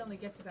usually it only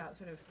gets about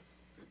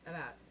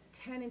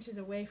 10 inches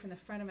away from the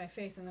front of my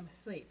face, and I'm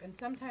asleep. And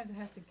sometimes it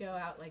has to go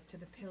out like to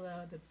the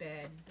pillow, the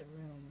bed, the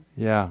room,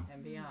 Yeah.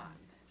 and beyond.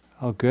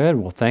 Oh, good.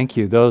 Well, thank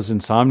you. Those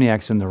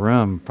insomniacs in the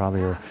room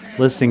probably are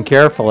listening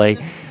carefully,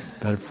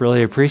 but I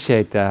really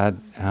appreciate that.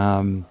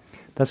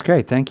 That's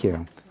great. Thank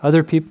you.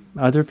 Other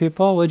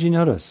people, what did you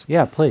notice?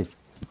 Yeah, please.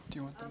 Do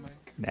you want the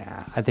mic?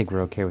 Nah, I think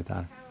we're okay with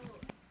that.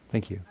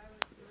 Thank you. I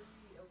was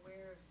really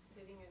aware of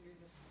sitting under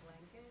this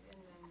blanket and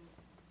then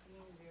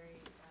being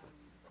very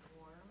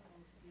warm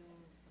and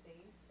feeling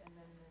safe, and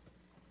then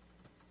this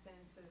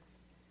sense of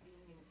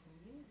being in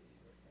community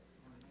with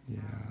everyone.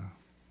 And Yeah.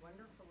 how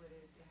wonderful it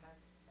is to have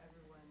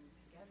everyone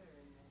together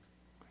in this.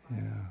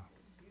 Yeah.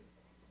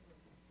 Beautiful.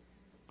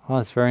 Oh,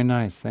 that's very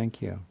nice.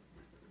 Thank you.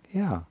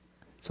 Yeah.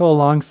 So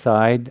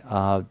alongside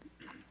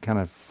kind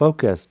of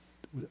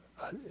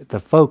the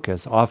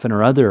focus often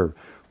are other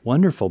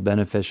wonderful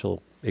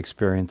beneficial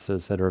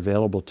experiences that are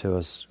available to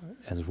us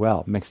as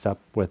well, mixed up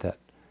with it.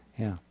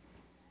 Yeah.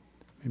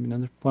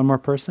 Maybe one more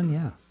person?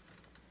 Yeah.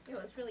 You know,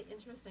 it's really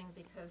interesting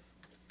because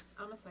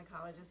I'm a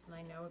psychologist and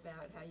I know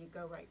about how you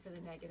go right for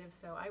the negative.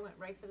 So I went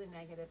right for the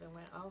negative and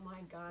went, oh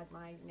my God,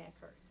 my neck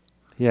hurts.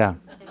 Yeah.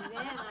 And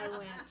then I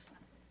went,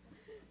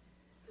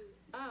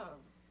 oh.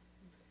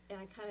 And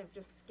I kind of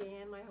just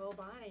scanned my whole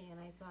body and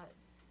I thought,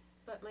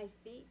 but my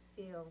feet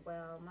feel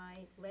well, my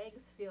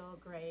legs feel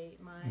great,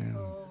 my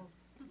whole,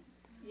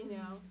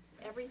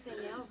 everything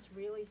else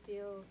really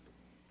feels.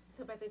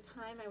 So by the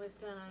time I was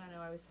done, I don't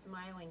know, I was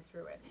smiling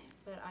through it.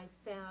 But I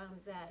found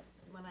that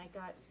when I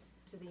got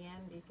to the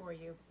end before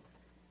you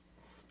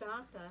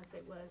stopped us,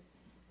 it was,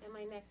 and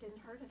my neck didn't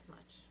hurt as much.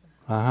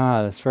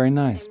 Aha, that's very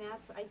nice. And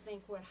that's, I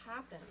think, what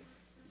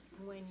happens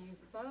when you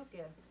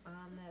focus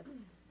on this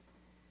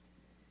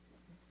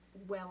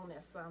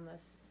wellness, on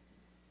this,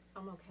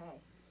 I'm okay.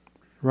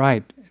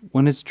 Right,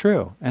 when it's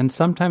true. And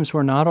sometimes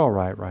we're not all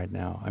right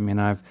now. I mean,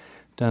 I've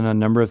done a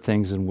number of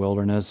things in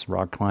wilderness,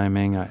 rock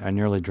climbing. I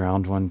nearly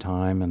drowned one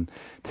time, and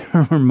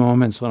there were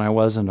moments when I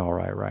wasn't all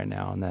right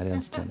now in that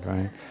instant,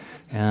 right?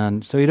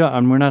 And so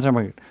we're not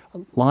talking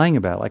about lying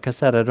about it. Like I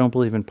said, I don't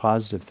believe in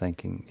positive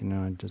thinking.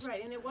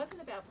 Right, and it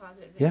wasn't about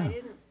positive. Yeah. I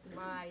didn't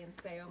lie and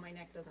say, oh, my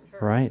neck doesn't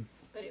hurt. Right.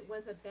 But it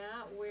was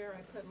about where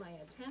I put my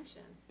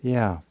attention.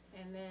 Yeah.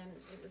 And then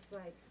it was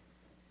like,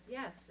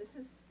 yes, this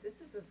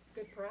is a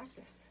good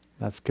practice.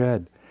 That's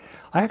good.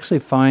 I actually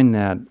find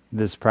that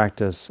this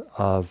practice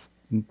of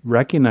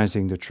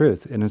recognizing the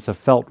truth, and it's a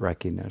felt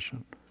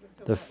recognition,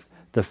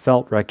 the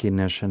felt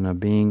recognition of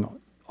being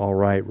all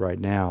right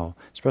now,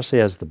 especially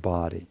as the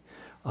body,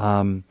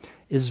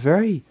 is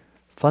very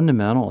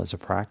fundamental as a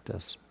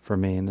practice for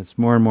me, and it's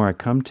more and more I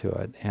come to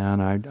it,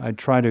 and I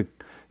try to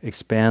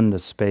expand the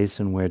space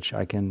in which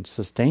I can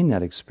sustain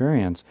that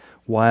experience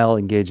while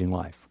engaging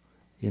life,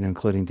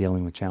 including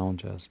dealing with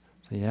challenges.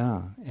 So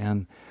yeah,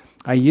 and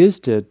I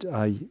used it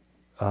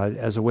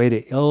as a way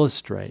to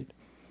illustrate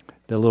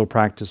the little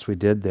practice we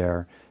did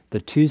there,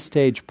 the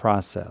two-stage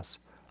process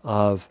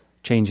of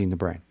changing the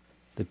brain,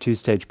 the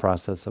two-stage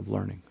process of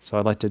learning. So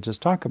I'd like to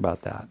just talk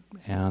about that,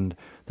 and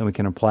then we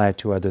can apply it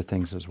to other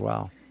things as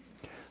well.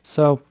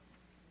 So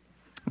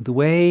the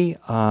way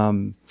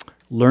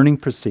learning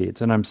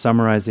proceeds, and I'm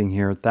summarizing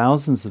here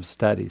thousands of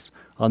studies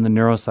on the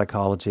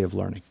neuropsychology of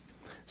learning,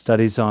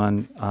 studies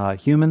on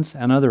humans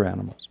and other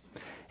animals.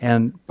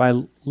 And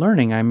by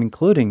learning, I'm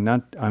including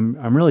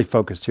I'm really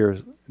focused here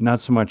not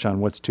so much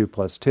on what's 2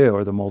 + 2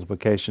 or the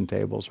multiplication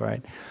tables,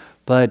 right?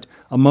 But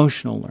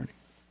emotional learning,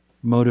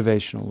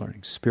 motivational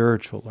learning,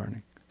 spiritual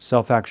learning,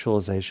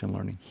 self-actualization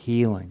learning,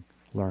 healing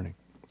learning,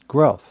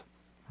 growth,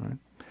 right?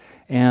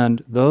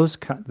 And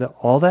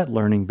all that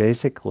learning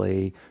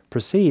basically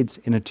proceeds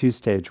in a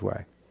two-stage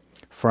way,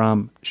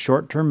 from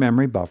short-term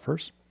memory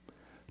buffers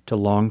to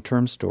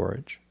long-term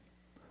storage,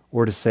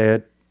 or to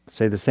say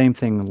the same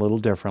thing a little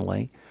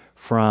differently,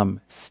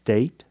 from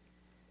state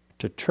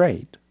to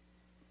trait,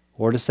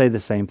 or to say the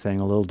same thing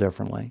a little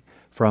differently,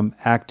 from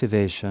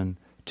activation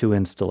to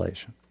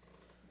installation.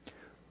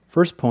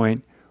 First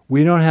point,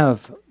 we don't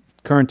have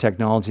current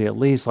technology, at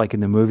least like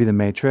in the movie The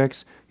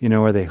Matrix,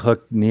 where they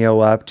hook Neo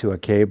up to a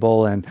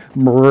cable and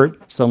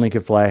suddenly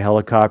could fly a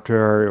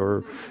helicopter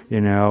or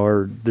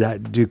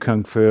do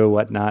kung fu,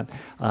 whatnot.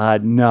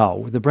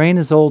 No, the brain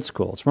is old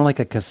school. It's more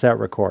like a cassette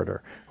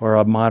recorder or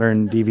a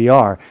modern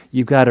DVR.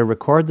 You've got to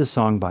record the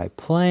song by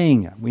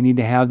playing it. We need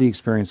to have the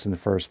experience in the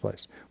first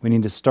place. We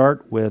need to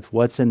start with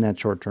what's in that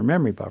short-term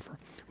memory buffer.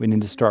 We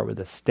need to start with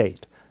a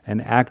state,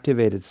 an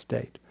activated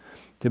state.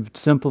 To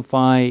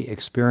simplify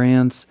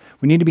experience,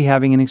 we need to be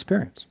having an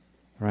experience,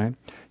 right?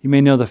 You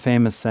may know the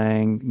famous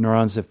saying,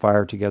 neurons that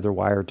fire together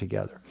wire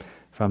together,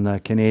 from the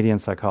Canadian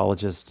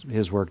psychologist,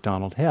 his work,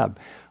 Donald Hebb.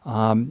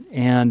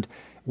 And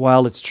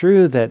while it's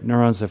true that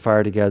neurons that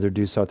fire together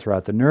do so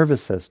throughout the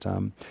nervous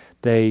system,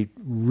 they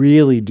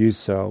really do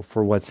so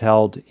for what's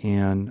held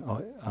in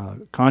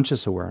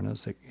conscious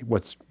awareness,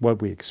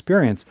 what we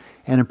experience,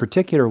 and in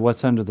particular,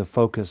 what's under the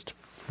focused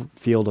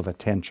field of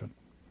attention,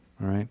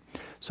 all right?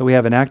 So we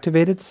have an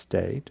activated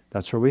state.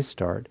 That's where we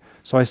start.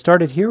 So I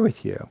started here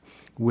with you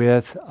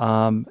with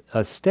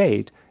a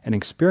state, an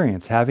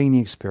experience, having the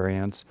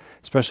experience,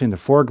 especially in the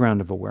foreground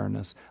of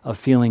awareness, of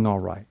feeling all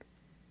right,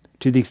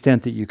 to the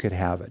extent that you could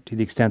have it, to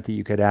the extent that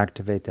you could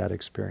activate that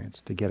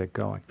experience to get it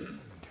going.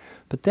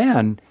 But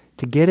then,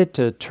 to get it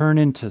to turn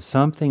into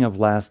something of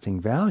lasting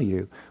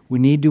value, we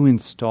need to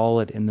install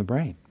it in the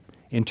brain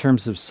in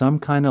terms of some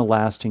kind of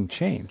lasting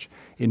change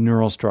in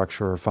neural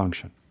structure or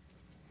function.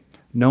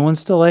 No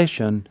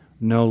installation,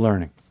 no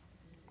learning.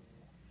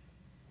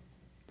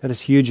 That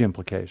has huge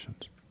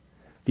implications.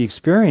 The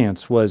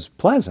experience was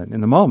pleasant in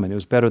the moment. It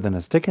was better than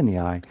a stick in the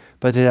eye,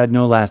 but it had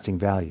no lasting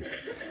value.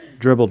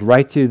 Dribbled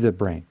right through the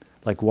brain,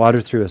 like water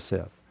through a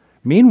sieve.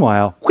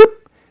 Meanwhile,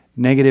 whoop,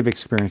 negative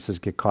experiences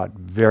get caught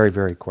very,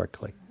 very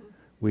quickly.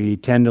 We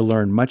tend to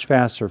learn much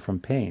faster from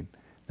pain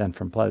than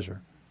from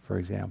pleasure, for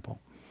example.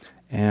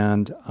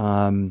 And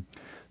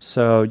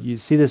so you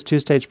see this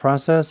two-stage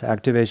process,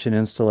 activation,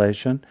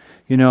 installation.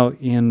 You know,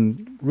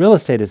 in real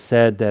estate it's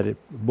said that it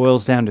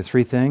boils down to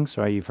three things,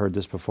 right? You've heard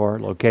this before,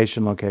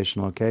 location,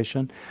 location,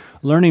 location.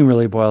 Learning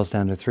really boils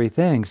down to three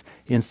things,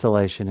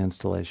 installation,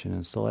 installation,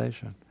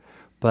 installation.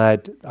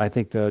 But I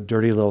think the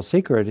dirty little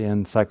secret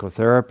in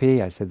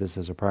psychotherapy, I say this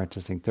as a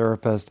practicing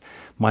therapist,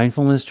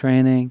 mindfulness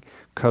training,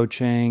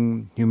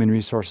 coaching, human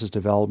resources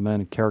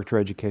development, and character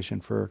education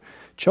for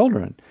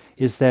children,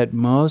 is that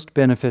most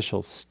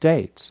beneficial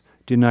states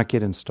do not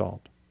get installed.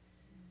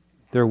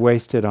 They're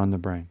wasted on the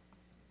brain,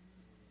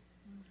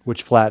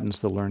 which flattens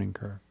the learning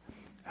curve.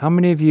 How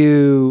many of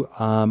you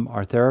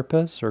are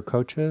therapists or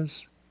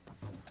coaches?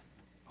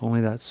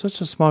 Only that.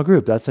 Such a small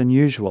group. That's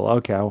unusual.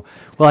 Okay.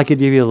 Well, I could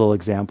give you a little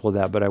example of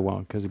that, but I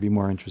won't because it'd be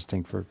more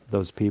interesting for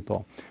those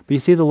people. But you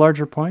see the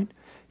larger point?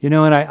 You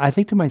know, and I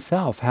think to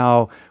myself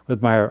how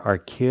with our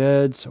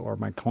kids or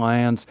my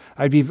clients,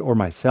 or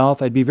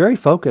myself, I'd be very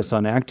focused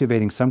on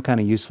activating some kind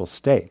of useful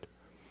state.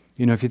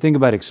 You know, if you think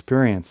about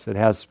experience, it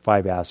has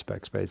 5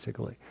 aspects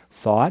basically.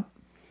 Thought,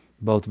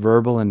 both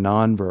verbal and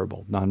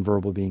nonverbal.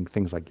 Nonverbal being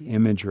things like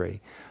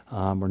imagery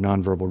or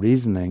nonverbal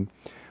reasoning.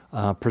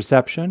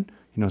 Perception,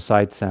 you know,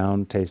 sight,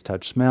 sound, taste,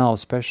 touch, smell,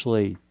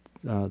 especially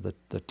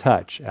the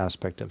touch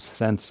aspect of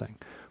sensing.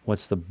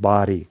 What's the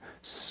body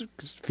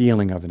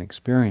feeling of an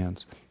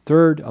experience?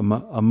 Third,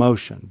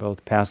 emotion,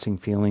 both passing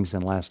feelings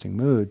and lasting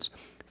moods.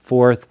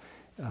 Fourth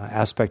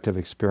aspect of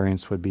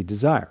experience would be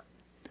desire,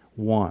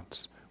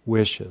 wants,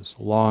 wishes,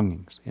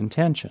 longings,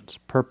 intentions,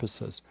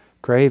 purposes,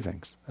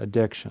 cravings,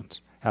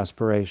 addictions,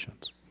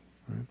 aspirations.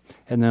 Right?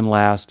 And then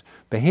last,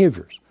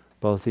 behaviors,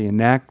 both the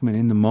enactment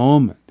in the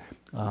moment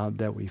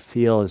that we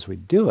feel as we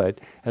do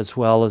it, as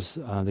well as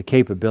the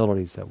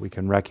capabilities that we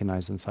can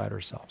recognize inside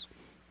ourselves.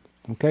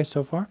 Okay,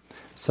 so far?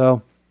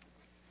 So,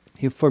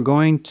 if we're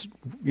going to,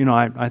 you know,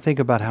 I think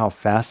about how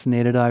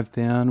fascinated I've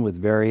been with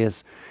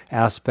various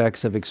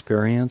aspects of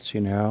experience, you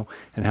know,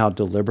 and how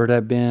deliberate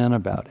I've been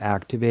about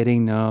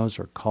activating those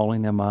or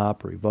calling them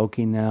up or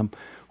evoking them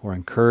or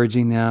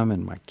encouraging them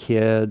in my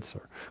kids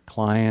or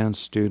clients,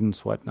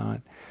 students, whatnot.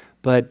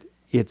 But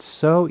it's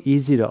so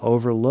easy to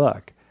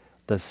overlook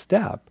the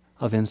step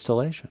of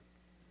installation.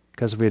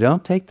 Because if we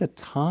don't take the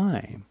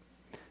time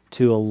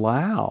to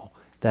allow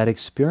that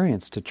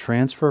experience to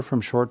transfer from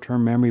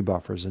short-term memory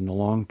buffers into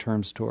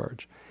long-term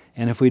storage,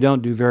 and if we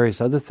don't do various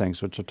other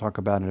things, which I'll talk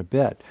about in a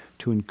bit,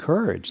 to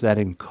encourage that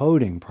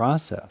encoding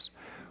process,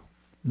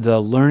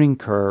 the learning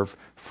curve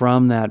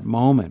from that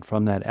moment,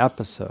 from that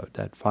episode,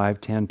 that 5,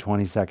 10,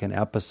 20-second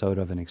episode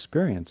of an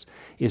experience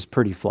is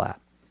pretty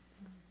flat.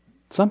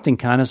 Something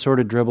kind of sort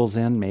of dribbles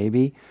in,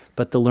 maybe,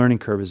 but the learning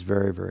curve is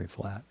very, very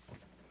flat.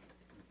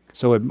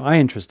 So what my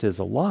interest is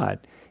a lot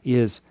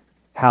is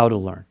how to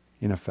learn,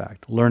 in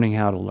effect. Learning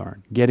how to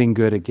learn. Getting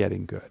good at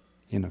getting good,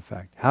 in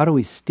effect. How do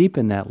we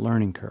steepen that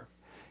learning curve?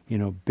 You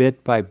know,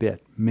 bit by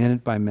bit,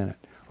 minute by minute,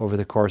 over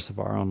the course of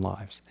our own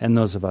lives and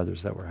those of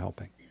others that we're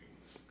helping.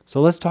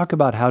 So let's talk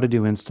about how to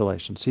do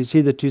installation. So you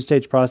see the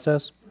two-stage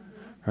process?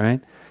 Right?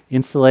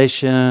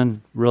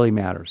 Installation really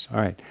matters. All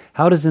right.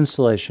 How does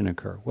installation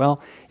occur?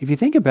 Well, if you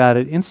think about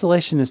it,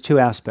 installation has 2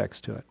 aspects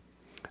to it.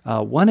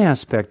 One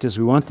aspect is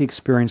we want the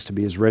experience to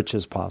be as rich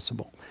as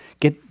possible.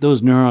 Get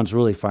those neurons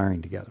really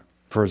firing together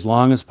for as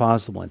long as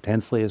possible,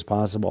 intensely as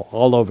possible,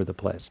 all over the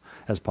place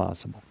as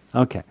possible.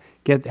 Okay,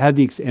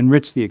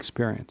 enrich the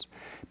experience.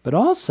 But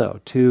also,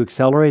 to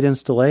accelerate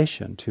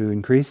installation, to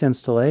increase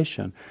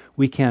installation,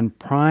 we can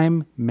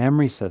prime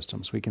memory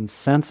systems. We can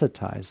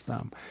sensitize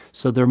them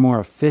so they're more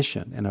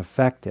efficient and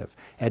effective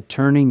at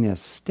turning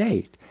this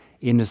state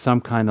into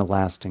some kind of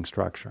lasting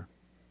structure.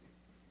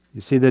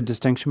 You see the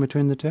distinction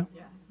between the two?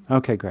 Yeah.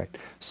 Okay, great.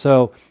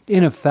 So,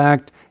 in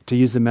effect, to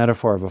use the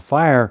metaphor of a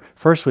fire,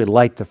 first we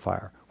light the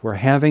fire. We're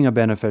having a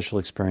beneficial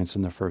experience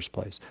in the first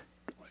place.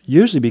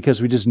 Usually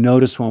because we just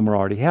notice one we're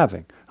already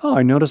having. Oh,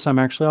 I notice I'm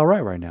actually all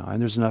right now. And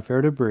there's enough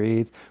air to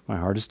breathe. My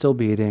heart is still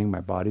beating.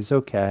 My body's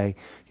okay.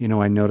 You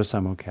know, I notice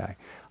I'm okay.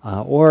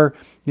 Or,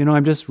 you know,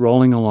 I'm just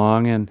rolling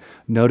along and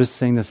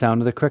noticing the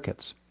sound of the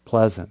crickets.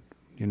 Pleasant.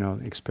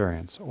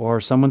 experience. Or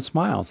someone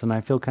smiles and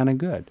I feel kind of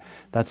good.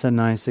 That's a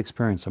nice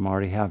experience I'm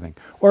already having.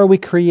 Or we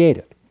create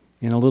it.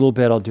 In a little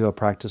bit, I'll do a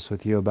practice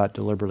with you about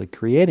deliberately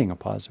creating a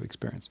positive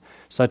experience,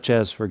 such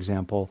as, for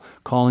example,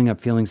 calling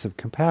up feelings of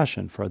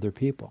compassion for other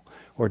people,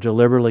 or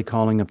deliberately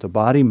calling up the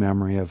body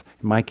memory of,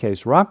 in my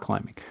case, rock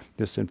climbing,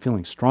 just in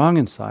feeling strong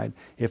inside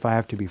if I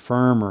have to be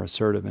firm or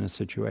assertive in a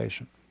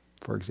situation,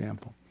 for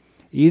example.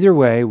 Either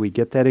way, we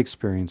get that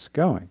experience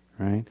going,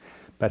 right?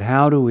 But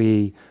how do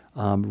we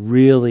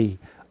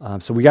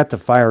so we got the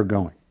fire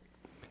going.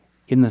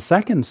 In the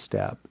second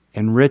step,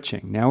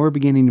 enriching, now we're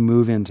beginning to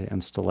move into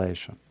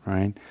installation,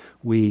 right?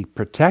 We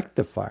protect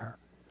the fire.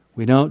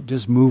 We don't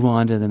just move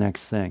on to the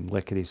next thing,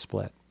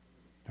 lickety-split,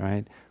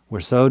 right? We're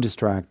so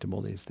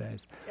distractible these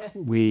days.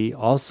 We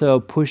also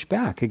push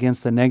back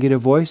against the negative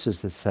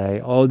voices that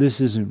say, oh, this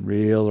isn't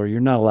real, or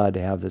you're not allowed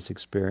to have this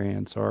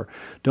experience, or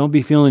don't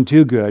be feeling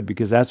too good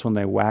because that's when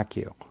they whack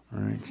you,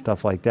 right?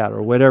 Stuff like that,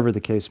 or whatever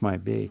the case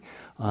might be.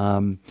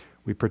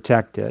 We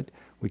protect it,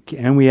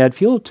 and we add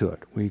fuel to it.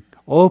 We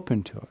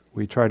open to it.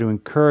 We try to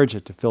encourage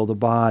it to fill the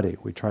body.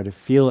 We try to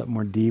feel it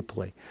more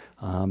deeply,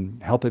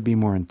 help it be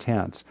more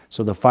intense,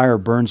 so the fire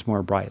burns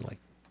more brightly,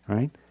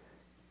 right?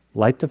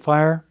 Light the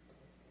fire,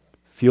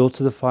 fuel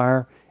to the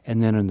fire,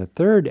 and then in the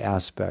third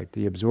aspect,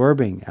 the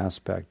absorbing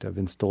aspect of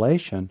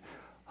installation,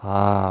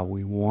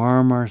 we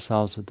warm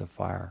ourselves at the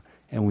fire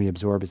and we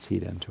absorb its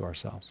heat into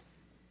ourselves.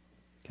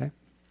 Okay?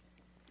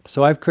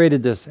 So I've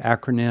created this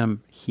acronym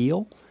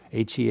HEAL,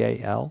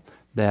 H-E-A-L,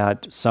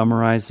 that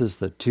summarizes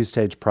the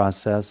two-stage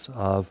process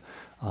of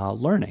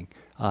learning.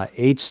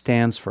 H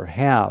stands for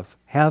have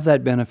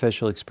that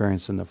beneficial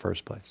experience in the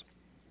first place.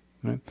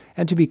 Right?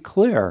 And to be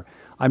clear,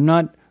 I'm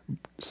not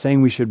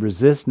saying we should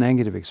resist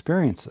negative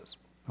experiences.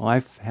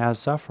 Life has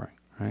suffering,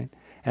 right?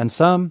 And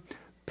some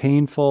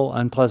painful,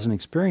 unpleasant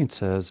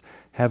experiences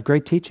have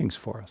great teachings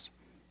for us,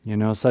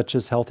 such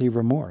as healthy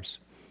remorse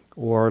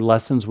or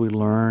lessons we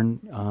learn,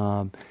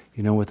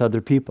 with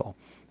other people.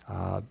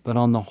 But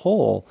on the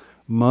whole,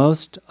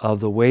 most of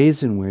the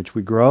ways in which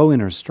we grow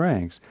inner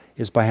strengths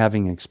is by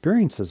having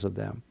experiences of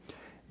them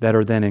that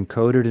are then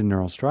encoded in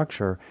neural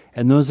structure,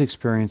 and those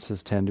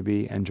experiences tend to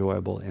be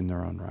enjoyable in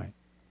their own right.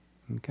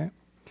 Okay?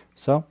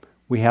 So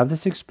we have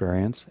this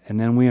experience, and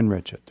then we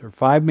enrich it. There are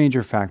 5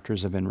 major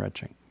factors of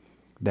enriching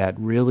that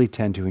really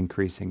tend to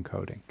increase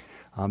encoding.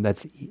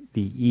 That's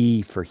the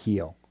E for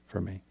heal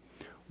for me.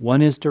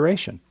 One is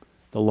duration.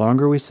 The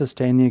longer we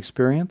sustain the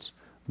experience,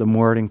 the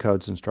more it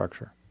encodes in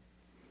structure.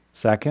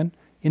 Second,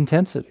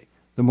 intensity.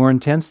 The more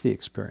intense the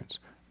experience,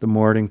 the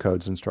more it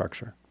encodes in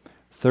structure.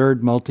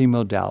 Third,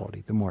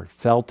 multimodality. The more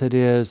felt it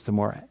is, the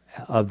more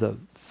of the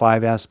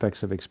 5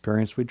 aspects of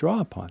experience we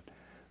draw upon,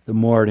 the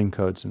more it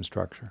encodes in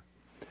structure.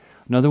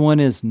 Another one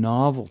is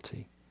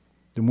novelty.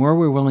 The more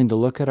we're willing to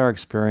look at our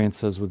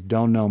experiences with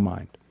don't-know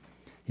mind.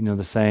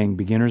 The saying,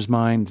 beginner's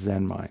mind,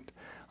 Zen mind.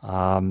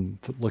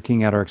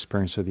 Looking at our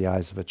experience with the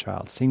eyes of a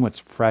child, seeing what's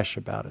fresh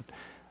about it.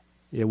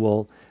 It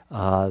will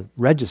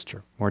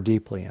register more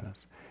deeply in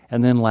us.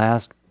 And then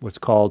last, what's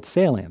called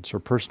salience or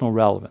personal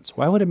relevance.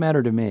 Why would it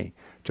matter to me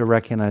to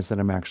recognize that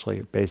I'm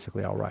actually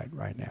basically all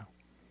right now?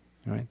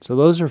 All right? So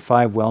those are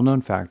 5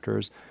 well-known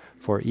factors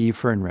for E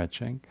for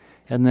enriching.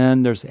 And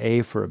then there's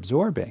A for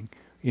absorbing,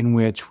 in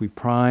which we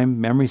prime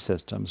memory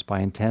systems by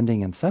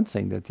intending and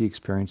sensing that the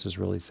experience is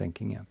really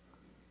sinking in.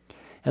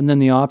 And then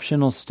the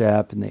optional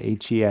step in the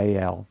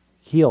HEAL,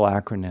 HEAL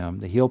acronym,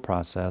 the HEAL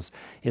process,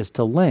 is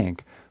to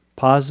link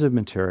positive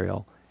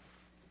material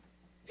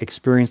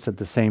experienced at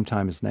the same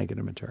time as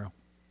negative material,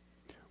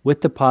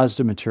 with the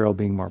positive material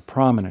being more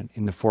prominent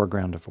in the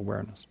foreground of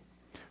awareness.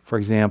 For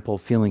example,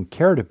 feeling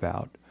cared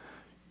about,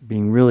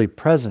 being really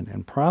present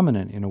and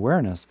prominent in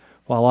awareness,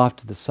 while off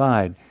to the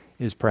side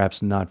is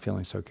perhaps not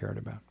feeling so cared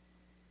about.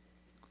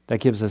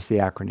 That gives us the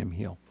acronym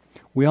HEAL.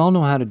 We all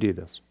know how to do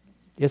this.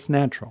 It's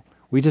natural.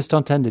 We just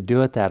don't tend to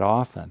do it that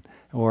often,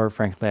 or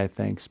frankly, I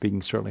think,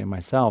 speaking certainly of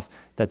myself,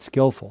 that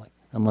skillfully,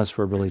 unless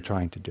we're really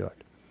trying to do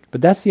it.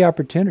 But that's the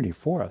opportunity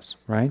for us,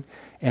 right?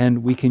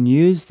 And we can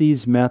use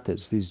these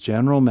methods, these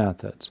general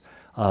methods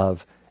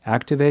of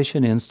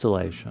activation,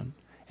 installation,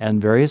 and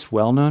various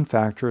well-known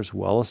factors,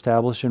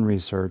 well-established in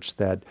research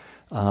that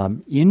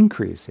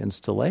increase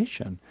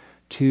installation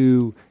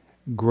to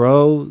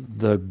grow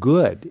the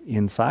good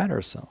inside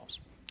ourselves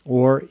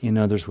or in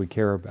others we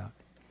care about.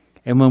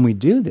 And when we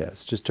do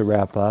this, just to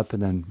wrap up,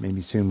 and then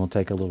maybe soon we'll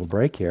take a little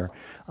break here,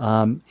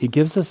 it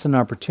gives us an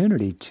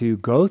opportunity to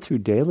go through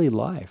daily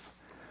life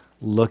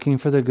looking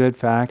for the good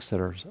facts that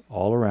are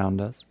all around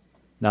us,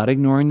 not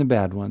ignoring the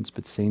bad ones,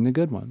 but seeing the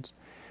good ones,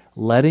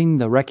 letting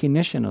the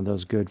recognition of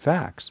those good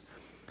facts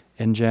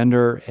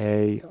engender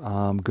a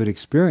good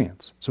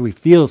experience. So we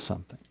feel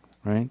something,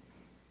 right?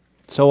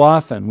 So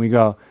often we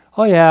go,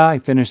 oh yeah, I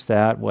finished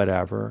that,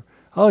 whatever.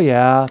 Oh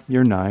yeah,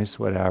 you're nice,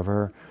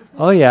 whatever.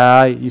 Oh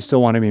yeah, you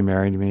still want to be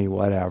married to me,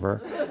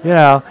 whatever.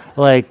 Oh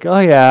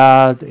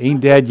yeah,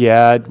 ain't dead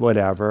yet,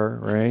 whatever,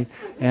 right?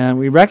 And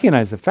we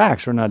recognize the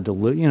facts. We're not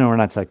we're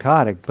not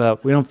psychotic,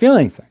 but we don't feel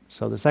anything.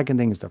 So the second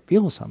thing is to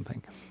feel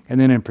something. And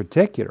then in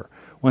particular,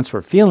 Once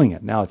we're feeling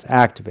it, now it's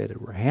activated,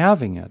 we're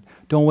having it,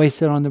 don't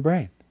waste it on the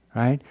brain,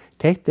 right?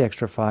 Take the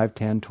extra 5,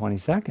 10, 20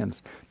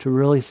 seconds to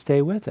really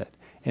stay with it,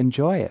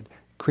 enjoy it,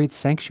 create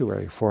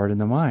sanctuary for it in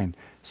the mind,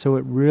 so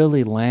it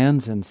really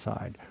lands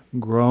inside,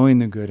 growing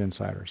the good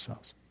inside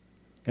ourselves.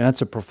 And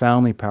that's a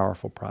profoundly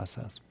powerful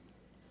process.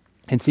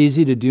 It's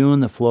easy to do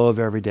in the flow of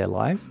everyday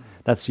life.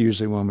 That's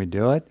usually when we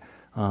do it.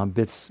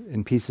 Bits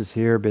and pieces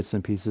here, bits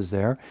and pieces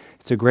there.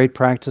 It's a great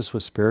practice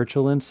with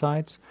spiritual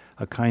insights.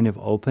 A kind of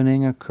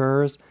opening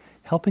occurs,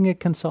 helping it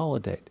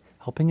consolidate,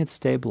 helping it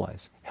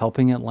stabilize,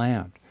 helping it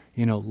land.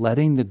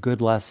 Letting the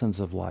good lessons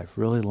of life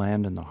really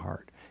land in the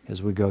heart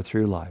as we go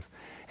through life.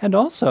 And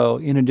also,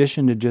 in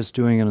addition to just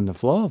doing it in the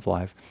flow of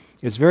life,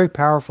 it's very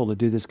powerful to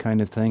do this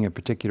kind of thing at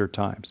particular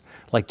times,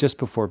 like just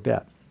before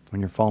bed, when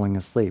you're falling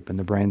asleep and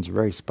the brain's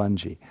very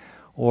spongy,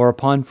 or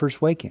upon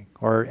first waking,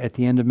 or at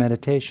the end of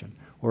meditation,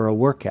 or a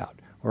workout,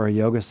 or a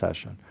yoga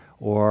session,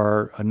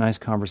 or a nice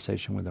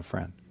conversation with a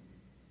friend,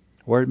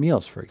 or at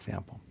meals, for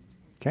example.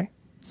 Okay?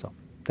 So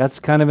that's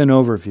kind of an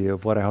overview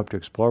of what I hope to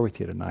explore with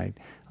you tonight,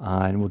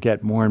 and we'll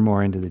get more and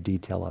more into the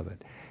detail of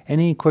it.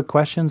 Any quick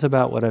questions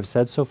about what I've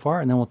said so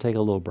far, and then we'll take a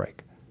little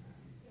break.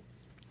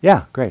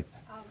 Yeah, great.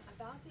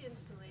 About the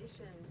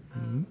installation,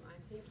 Mhm.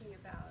 I'm thinking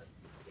about,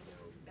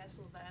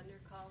 Bessel van der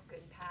Kolk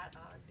and Pat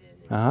Ogden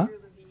and Uh-huh. Peter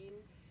Levine.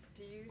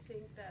 Do you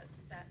think that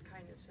that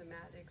kind of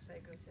somatic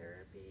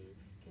psychotherapy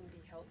can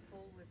be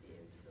helpful with the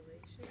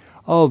installation?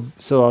 Oh,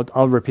 so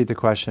I'll repeat the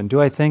question.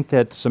 Do I think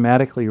that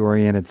somatically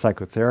oriented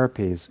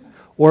psychotherapies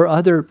or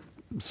other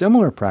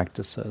similar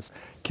practices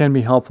can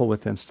be helpful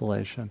with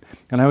installation?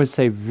 And I would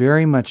say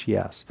very much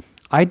yes.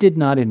 I did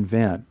not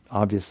invent,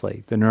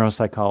 obviously, the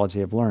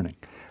neuropsychology of learning,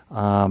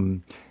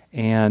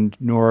 and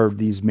nor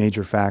these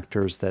major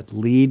factors that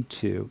lead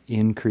to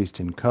increased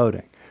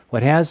encoding.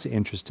 What has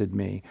interested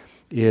me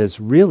is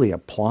really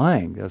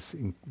applying this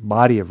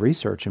body of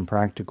research in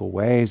practical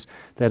ways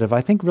that have,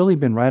 I think, really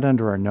been right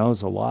under our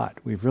nose a lot.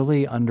 We've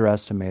really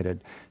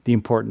underestimated the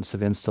importance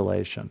of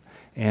installation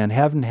and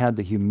haven't had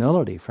the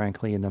humility,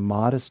 frankly, and the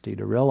modesty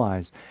to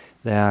realize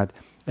that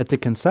at the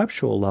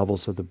conceptual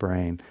levels of the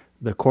brain,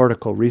 the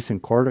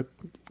recent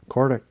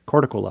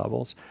cortical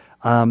levels,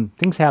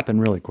 things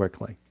happen really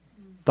quickly.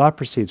 Thought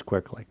proceeds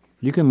quickly.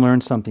 You can learn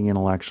something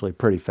intellectually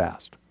pretty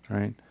fast,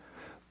 right?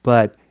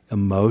 But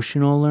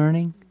emotional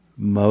learning,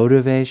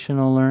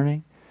 motivational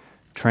learning,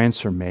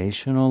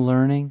 transformational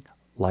learning,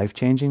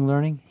 life-changing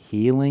learning,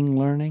 healing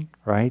learning,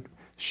 right?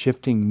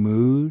 Shifting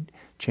mood,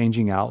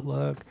 changing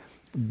outlook,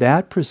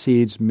 that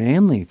proceeds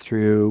mainly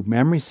through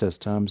memory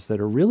systems that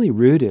are really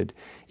rooted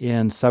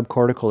in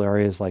subcortical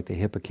areas like the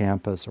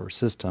hippocampus or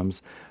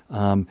systems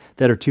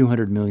that are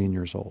 200 million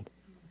years old.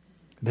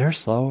 They're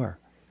slower.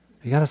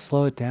 You got to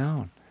slow it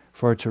down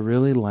for it to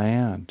really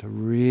land, to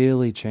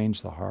really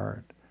change the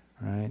heart,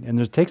 right? And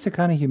it takes a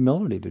kind of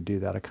humility to do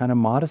that, a kind of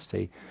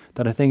modesty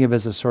that I think of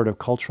as a sort of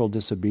cultural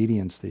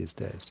disobedience these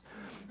days.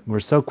 We're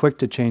so quick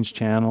to change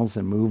channels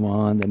and move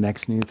on, the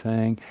next new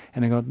thing,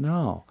 and I go,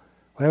 no,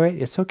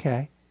 wait, it's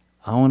okay.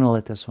 I want to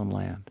let this one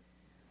land,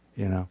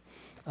 Yeah.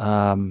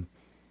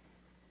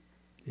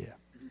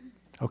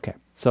 Okay,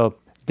 so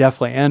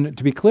definitely. And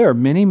to be clear,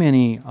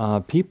 many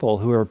people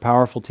who are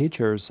powerful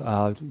teachers,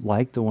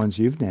 like the ones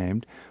you've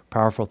named,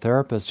 powerful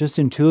therapists, just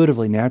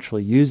intuitively,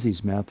 naturally use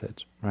these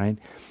methods, right?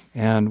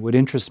 And what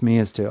interests me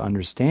is to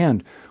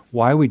understand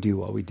why we do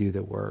what we do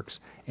that works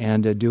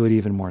and to do it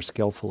even more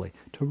skillfully,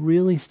 to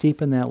really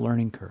steepen that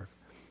learning curve.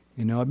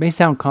 It may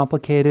sound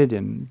complicated,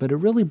 but it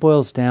really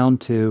boils down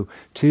to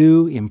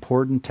two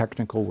important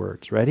technical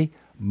words. Ready?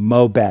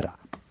 Mo better.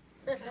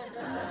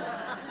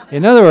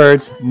 In other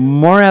words,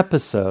 more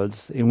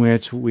episodes in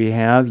which we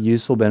have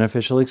useful,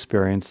 beneficial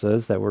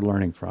experiences that we're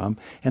learning from.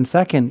 And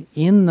second,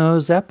 in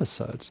those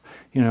episodes,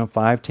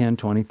 5, 10,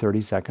 20,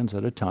 30 seconds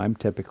at a time,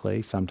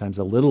 typically, sometimes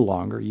a little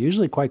longer,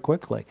 usually quite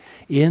quickly.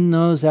 In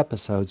those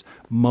episodes,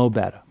 mo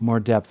better, more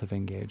depth of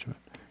engagement.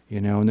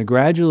 And the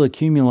gradual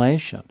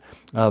accumulation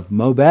of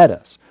mo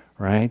betters,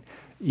 right,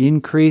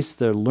 increase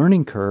the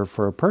learning curve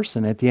for a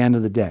person at the end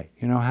of the day.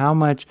 How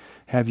much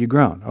have you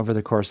grown over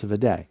the course of a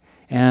day?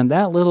 And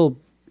that little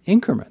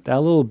increment,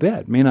 that little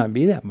bit, may not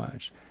be that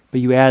much,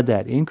 but you add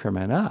that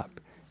increment up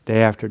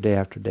day after day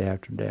after day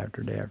after day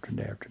after day after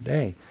day after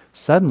day,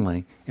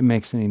 suddenly it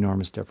makes an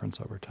enormous difference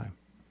over time.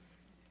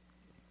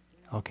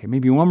 Okay,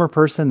 maybe one more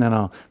person, then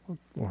or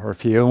a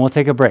few, and we'll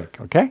take a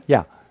break, okay? Yeah.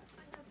 I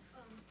have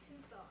two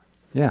thoughts.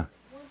 Yeah.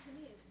 One, to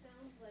me, it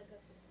sounds like a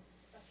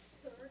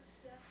third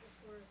step is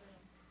sort of an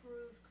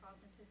improved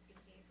cognitive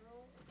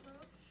behavioral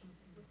approach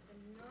with the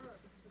neuro,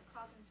 because with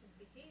cognitive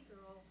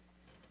behavioral,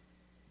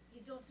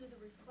 you don't do the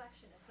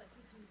reflection. It's like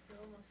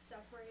you're almost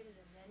separated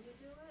and then you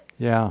do it.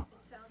 Yeah.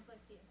 It sounds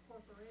like the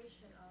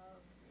incorporation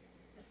of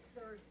the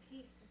third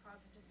piece to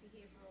cognitive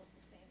behavioral at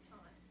the same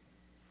time.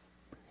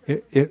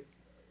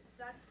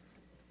 So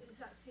does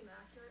that seem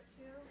accurate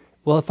to you?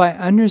 Well, if I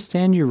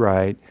understand you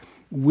right,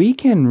 we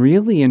can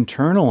really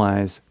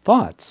internalize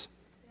thoughts.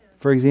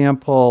 For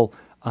example,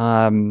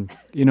 in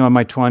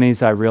my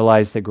 20s, I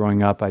realized that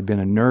growing up I'd been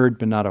a nerd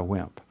but not a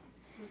wimp.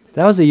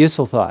 That was a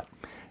useful thought,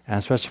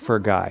 especially for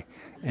a guy.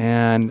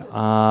 And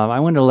I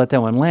wanted to let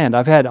that one land.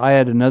 I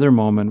had another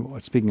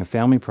moment, speaking of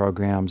family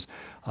programs,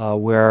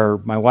 where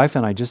my wife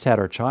and I just had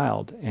our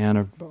child, and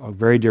a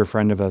very dear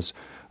friend of us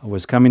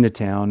was coming to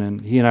town,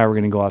 and he and I were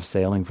going to go off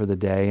sailing for the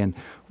day. And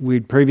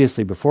we'd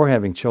previously, before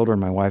having children,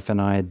 my wife and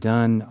I had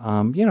done,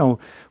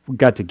 we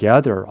got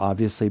together,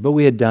 obviously, but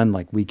we had done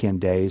like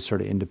weekend days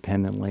sort of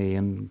independently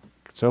and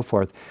so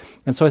forth.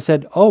 And so I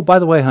said, oh, by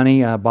the way,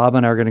 honey, Bob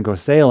and I are going to go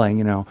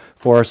sailing.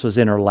 Forrest was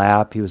in her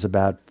lap. He was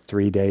about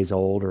 3 days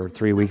old or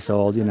 3 weeks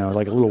old,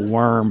 like a little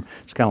worm,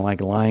 just kind of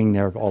like lying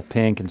there all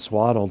pink and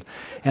swaddled.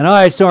 And all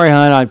right, sorry,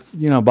 hon,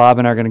 Bob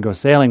and I are going to go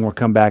sailing. We'll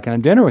come back and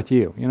have dinner with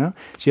you,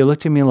 She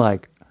looked at me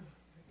like,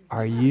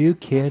 are you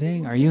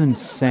kidding? Are you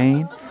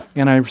insane?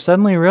 And I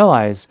suddenly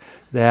realized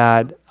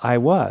that I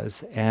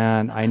was,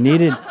 and I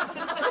needed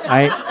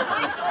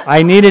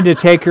to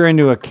take her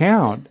into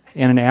account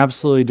in an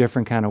absolutely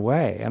different kind of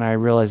way. And I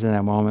realized in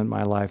that moment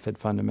my life had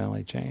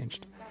fundamentally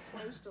changed. That's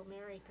why you're still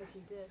married, because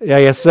you did. Yeah,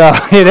 yes, so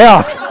it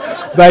helped.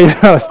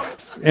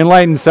 But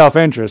enlightened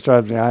self-interest. I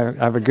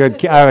have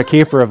a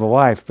keeper of a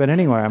wife. But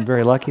anyway, I'm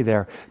very lucky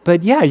there.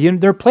 But yeah,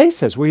 there are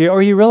places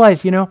where you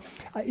realize,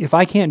 if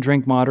I can't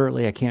drink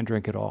moderately, I can't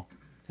drink at all,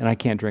 and I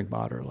can't drink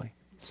moderately.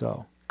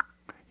 So,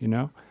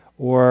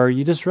 or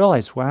you just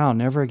realize, wow,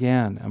 never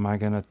again am I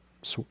going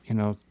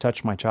to,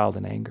 touch my child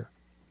in anger.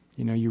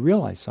 You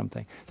realize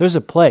something. There's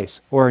a place,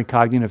 or in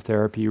cognitive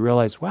therapy, you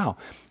realize, wow,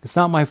 it's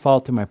not my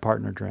fault that my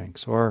partner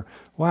drinks, or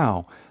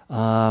wow,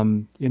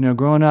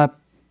 growing up,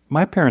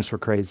 my parents were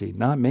crazy,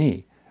 not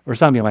me, or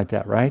something like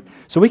that, right?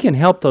 So we can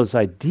help those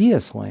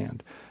ideas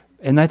land,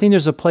 and I think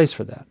there's a place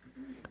for that.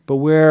 But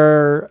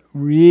where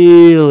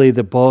really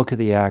the bulk of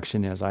the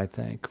action is, I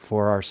think,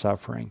 for our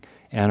suffering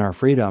and our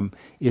freedom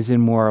is in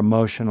more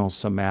emotional,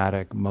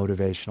 somatic,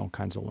 motivational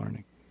kinds of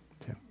learning.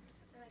 Too.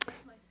 And I guess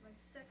my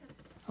second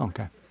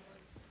Okay.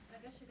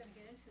 I guess you're going to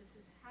get into this,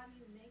 is how do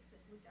you make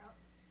that without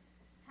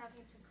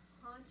having to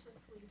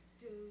consciously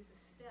do the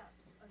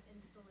steps of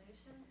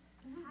installation?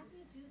 How do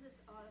you do this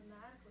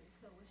automatically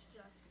so it's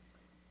just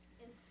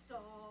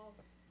install,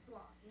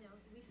 blah,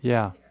 we sit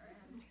Yeah, here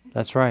and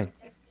that's right.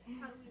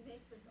 how do we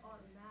make this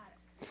automatic?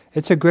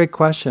 It's a great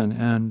question,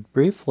 and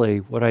briefly,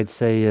 what I'd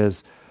say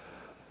is,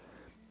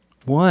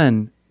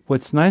 one,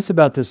 what's nice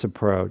about this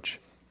approach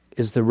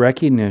is the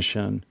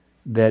recognition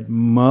that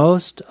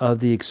most of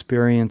the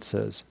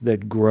experiences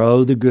that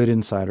grow the good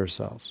inside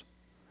ourselves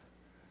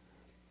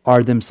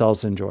are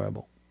themselves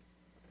enjoyable.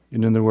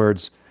 In other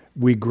words,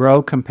 we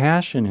grow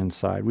compassion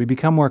inside. We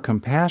become more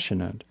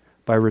compassionate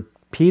by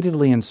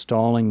repeatedly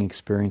installing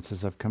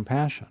experiences of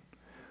compassion.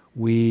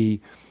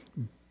 We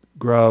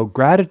grow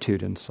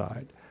gratitude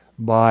inside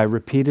by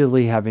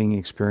repeatedly having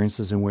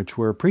experiences in which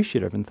we're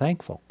appreciative and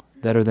thankful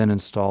that are then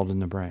installed in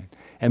the brain.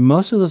 And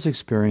most of those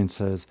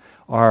experiences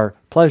are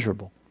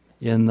pleasurable.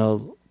 In the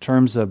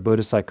terms of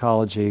Buddhist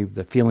psychology,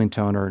 the feeling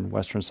tone, or in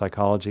Western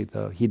psychology,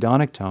 the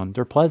hedonic tone,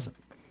 they're pleasant.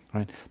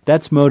 Right?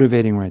 That's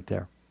motivating right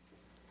there.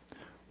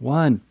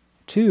 One.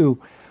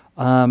 Two,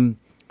 I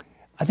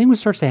think what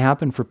starts to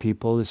happen for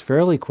people is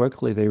fairly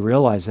quickly they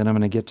realize, and I'm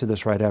going to get to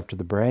this right after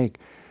the break,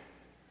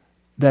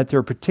 that there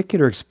are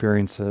particular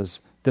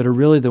experiences that are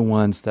really the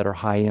ones that are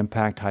high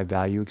impact, high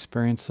value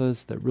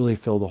experiences that really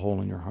fill the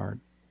hole in your heart.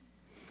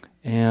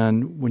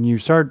 And when you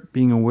start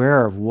being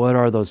aware of what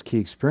are those key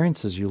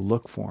experiences, you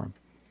look for them.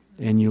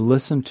 And you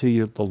listen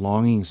to the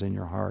longings in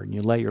your heart, and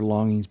you let your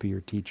longings be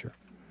your teacher.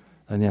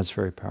 And that's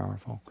very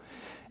powerful.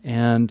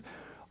 And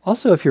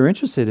also, if you're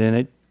interested in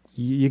it,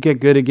 you get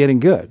good at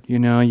getting good.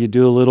 You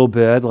do a little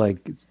bit,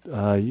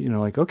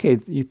 okay,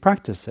 you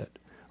practice it.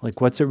 Like,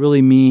 what's it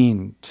really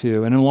mean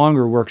to, and in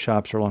longer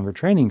workshops or longer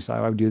trainings,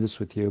 I would do this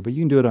with you, but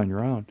you can do it on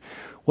your own.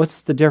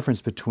 What's the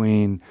difference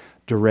between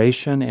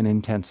duration and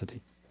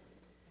intensity?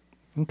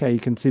 Okay, you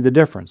can see the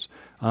difference.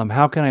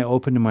 How can I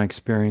open to my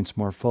experience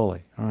more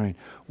fully? All right.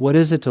 What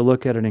is it to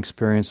look at an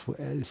experience,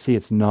 see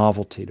its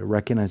novelty, to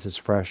recognize its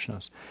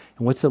freshness?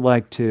 And what's it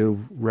like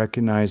to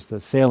recognize the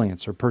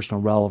salience or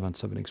personal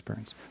relevance of an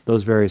experience?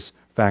 Those various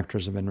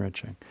factors of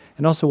enriching.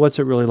 And also, what's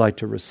it really like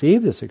to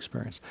receive this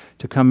experience,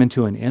 to come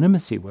into an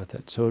intimacy with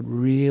it so it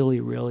really,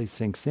 really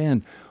sinks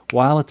in,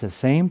 while at the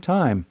same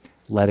time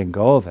letting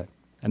go of it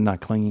and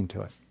not clinging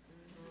to it,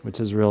 which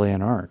is really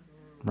an art,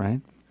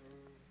 right?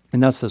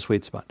 And that's the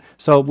sweet spot.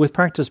 So with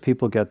practice,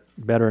 people get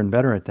better and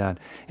better at that.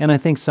 And I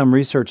think some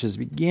research is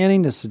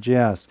beginning to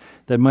suggest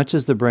that much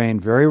as the brain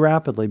very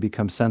rapidly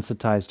becomes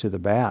sensitized to the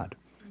bad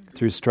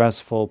through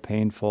stressful,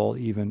 painful,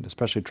 even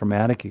especially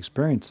traumatic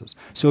experiences,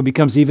 so it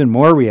becomes even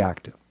more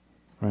reactive,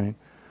 right,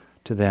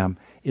 to them.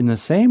 In the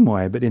same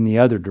way, but in the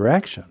other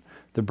direction,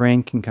 the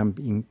brain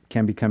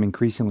can become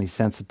increasingly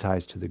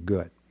sensitized to the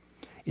good.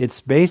 Its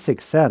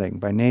basic setting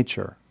by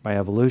nature, by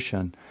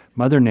evolution,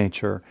 Mother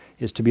Nature,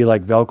 is to be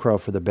like Velcro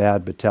for the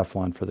bad, but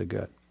Teflon for the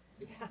good.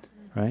 Yeah.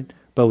 Right?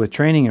 But with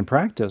training and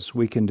practice,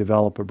 we can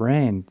develop a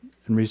brain,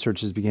 and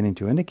research is beginning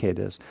to indicate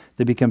this,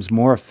 that becomes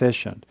more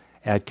efficient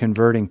at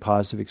converting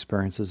positive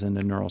experiences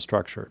into neural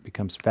structure. It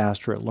becomes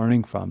faster at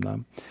learning from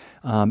them.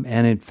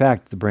 And in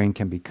fact, the brain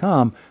can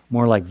become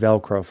more like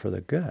Velcro for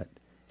the good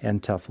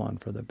and Teflon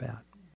for the bad.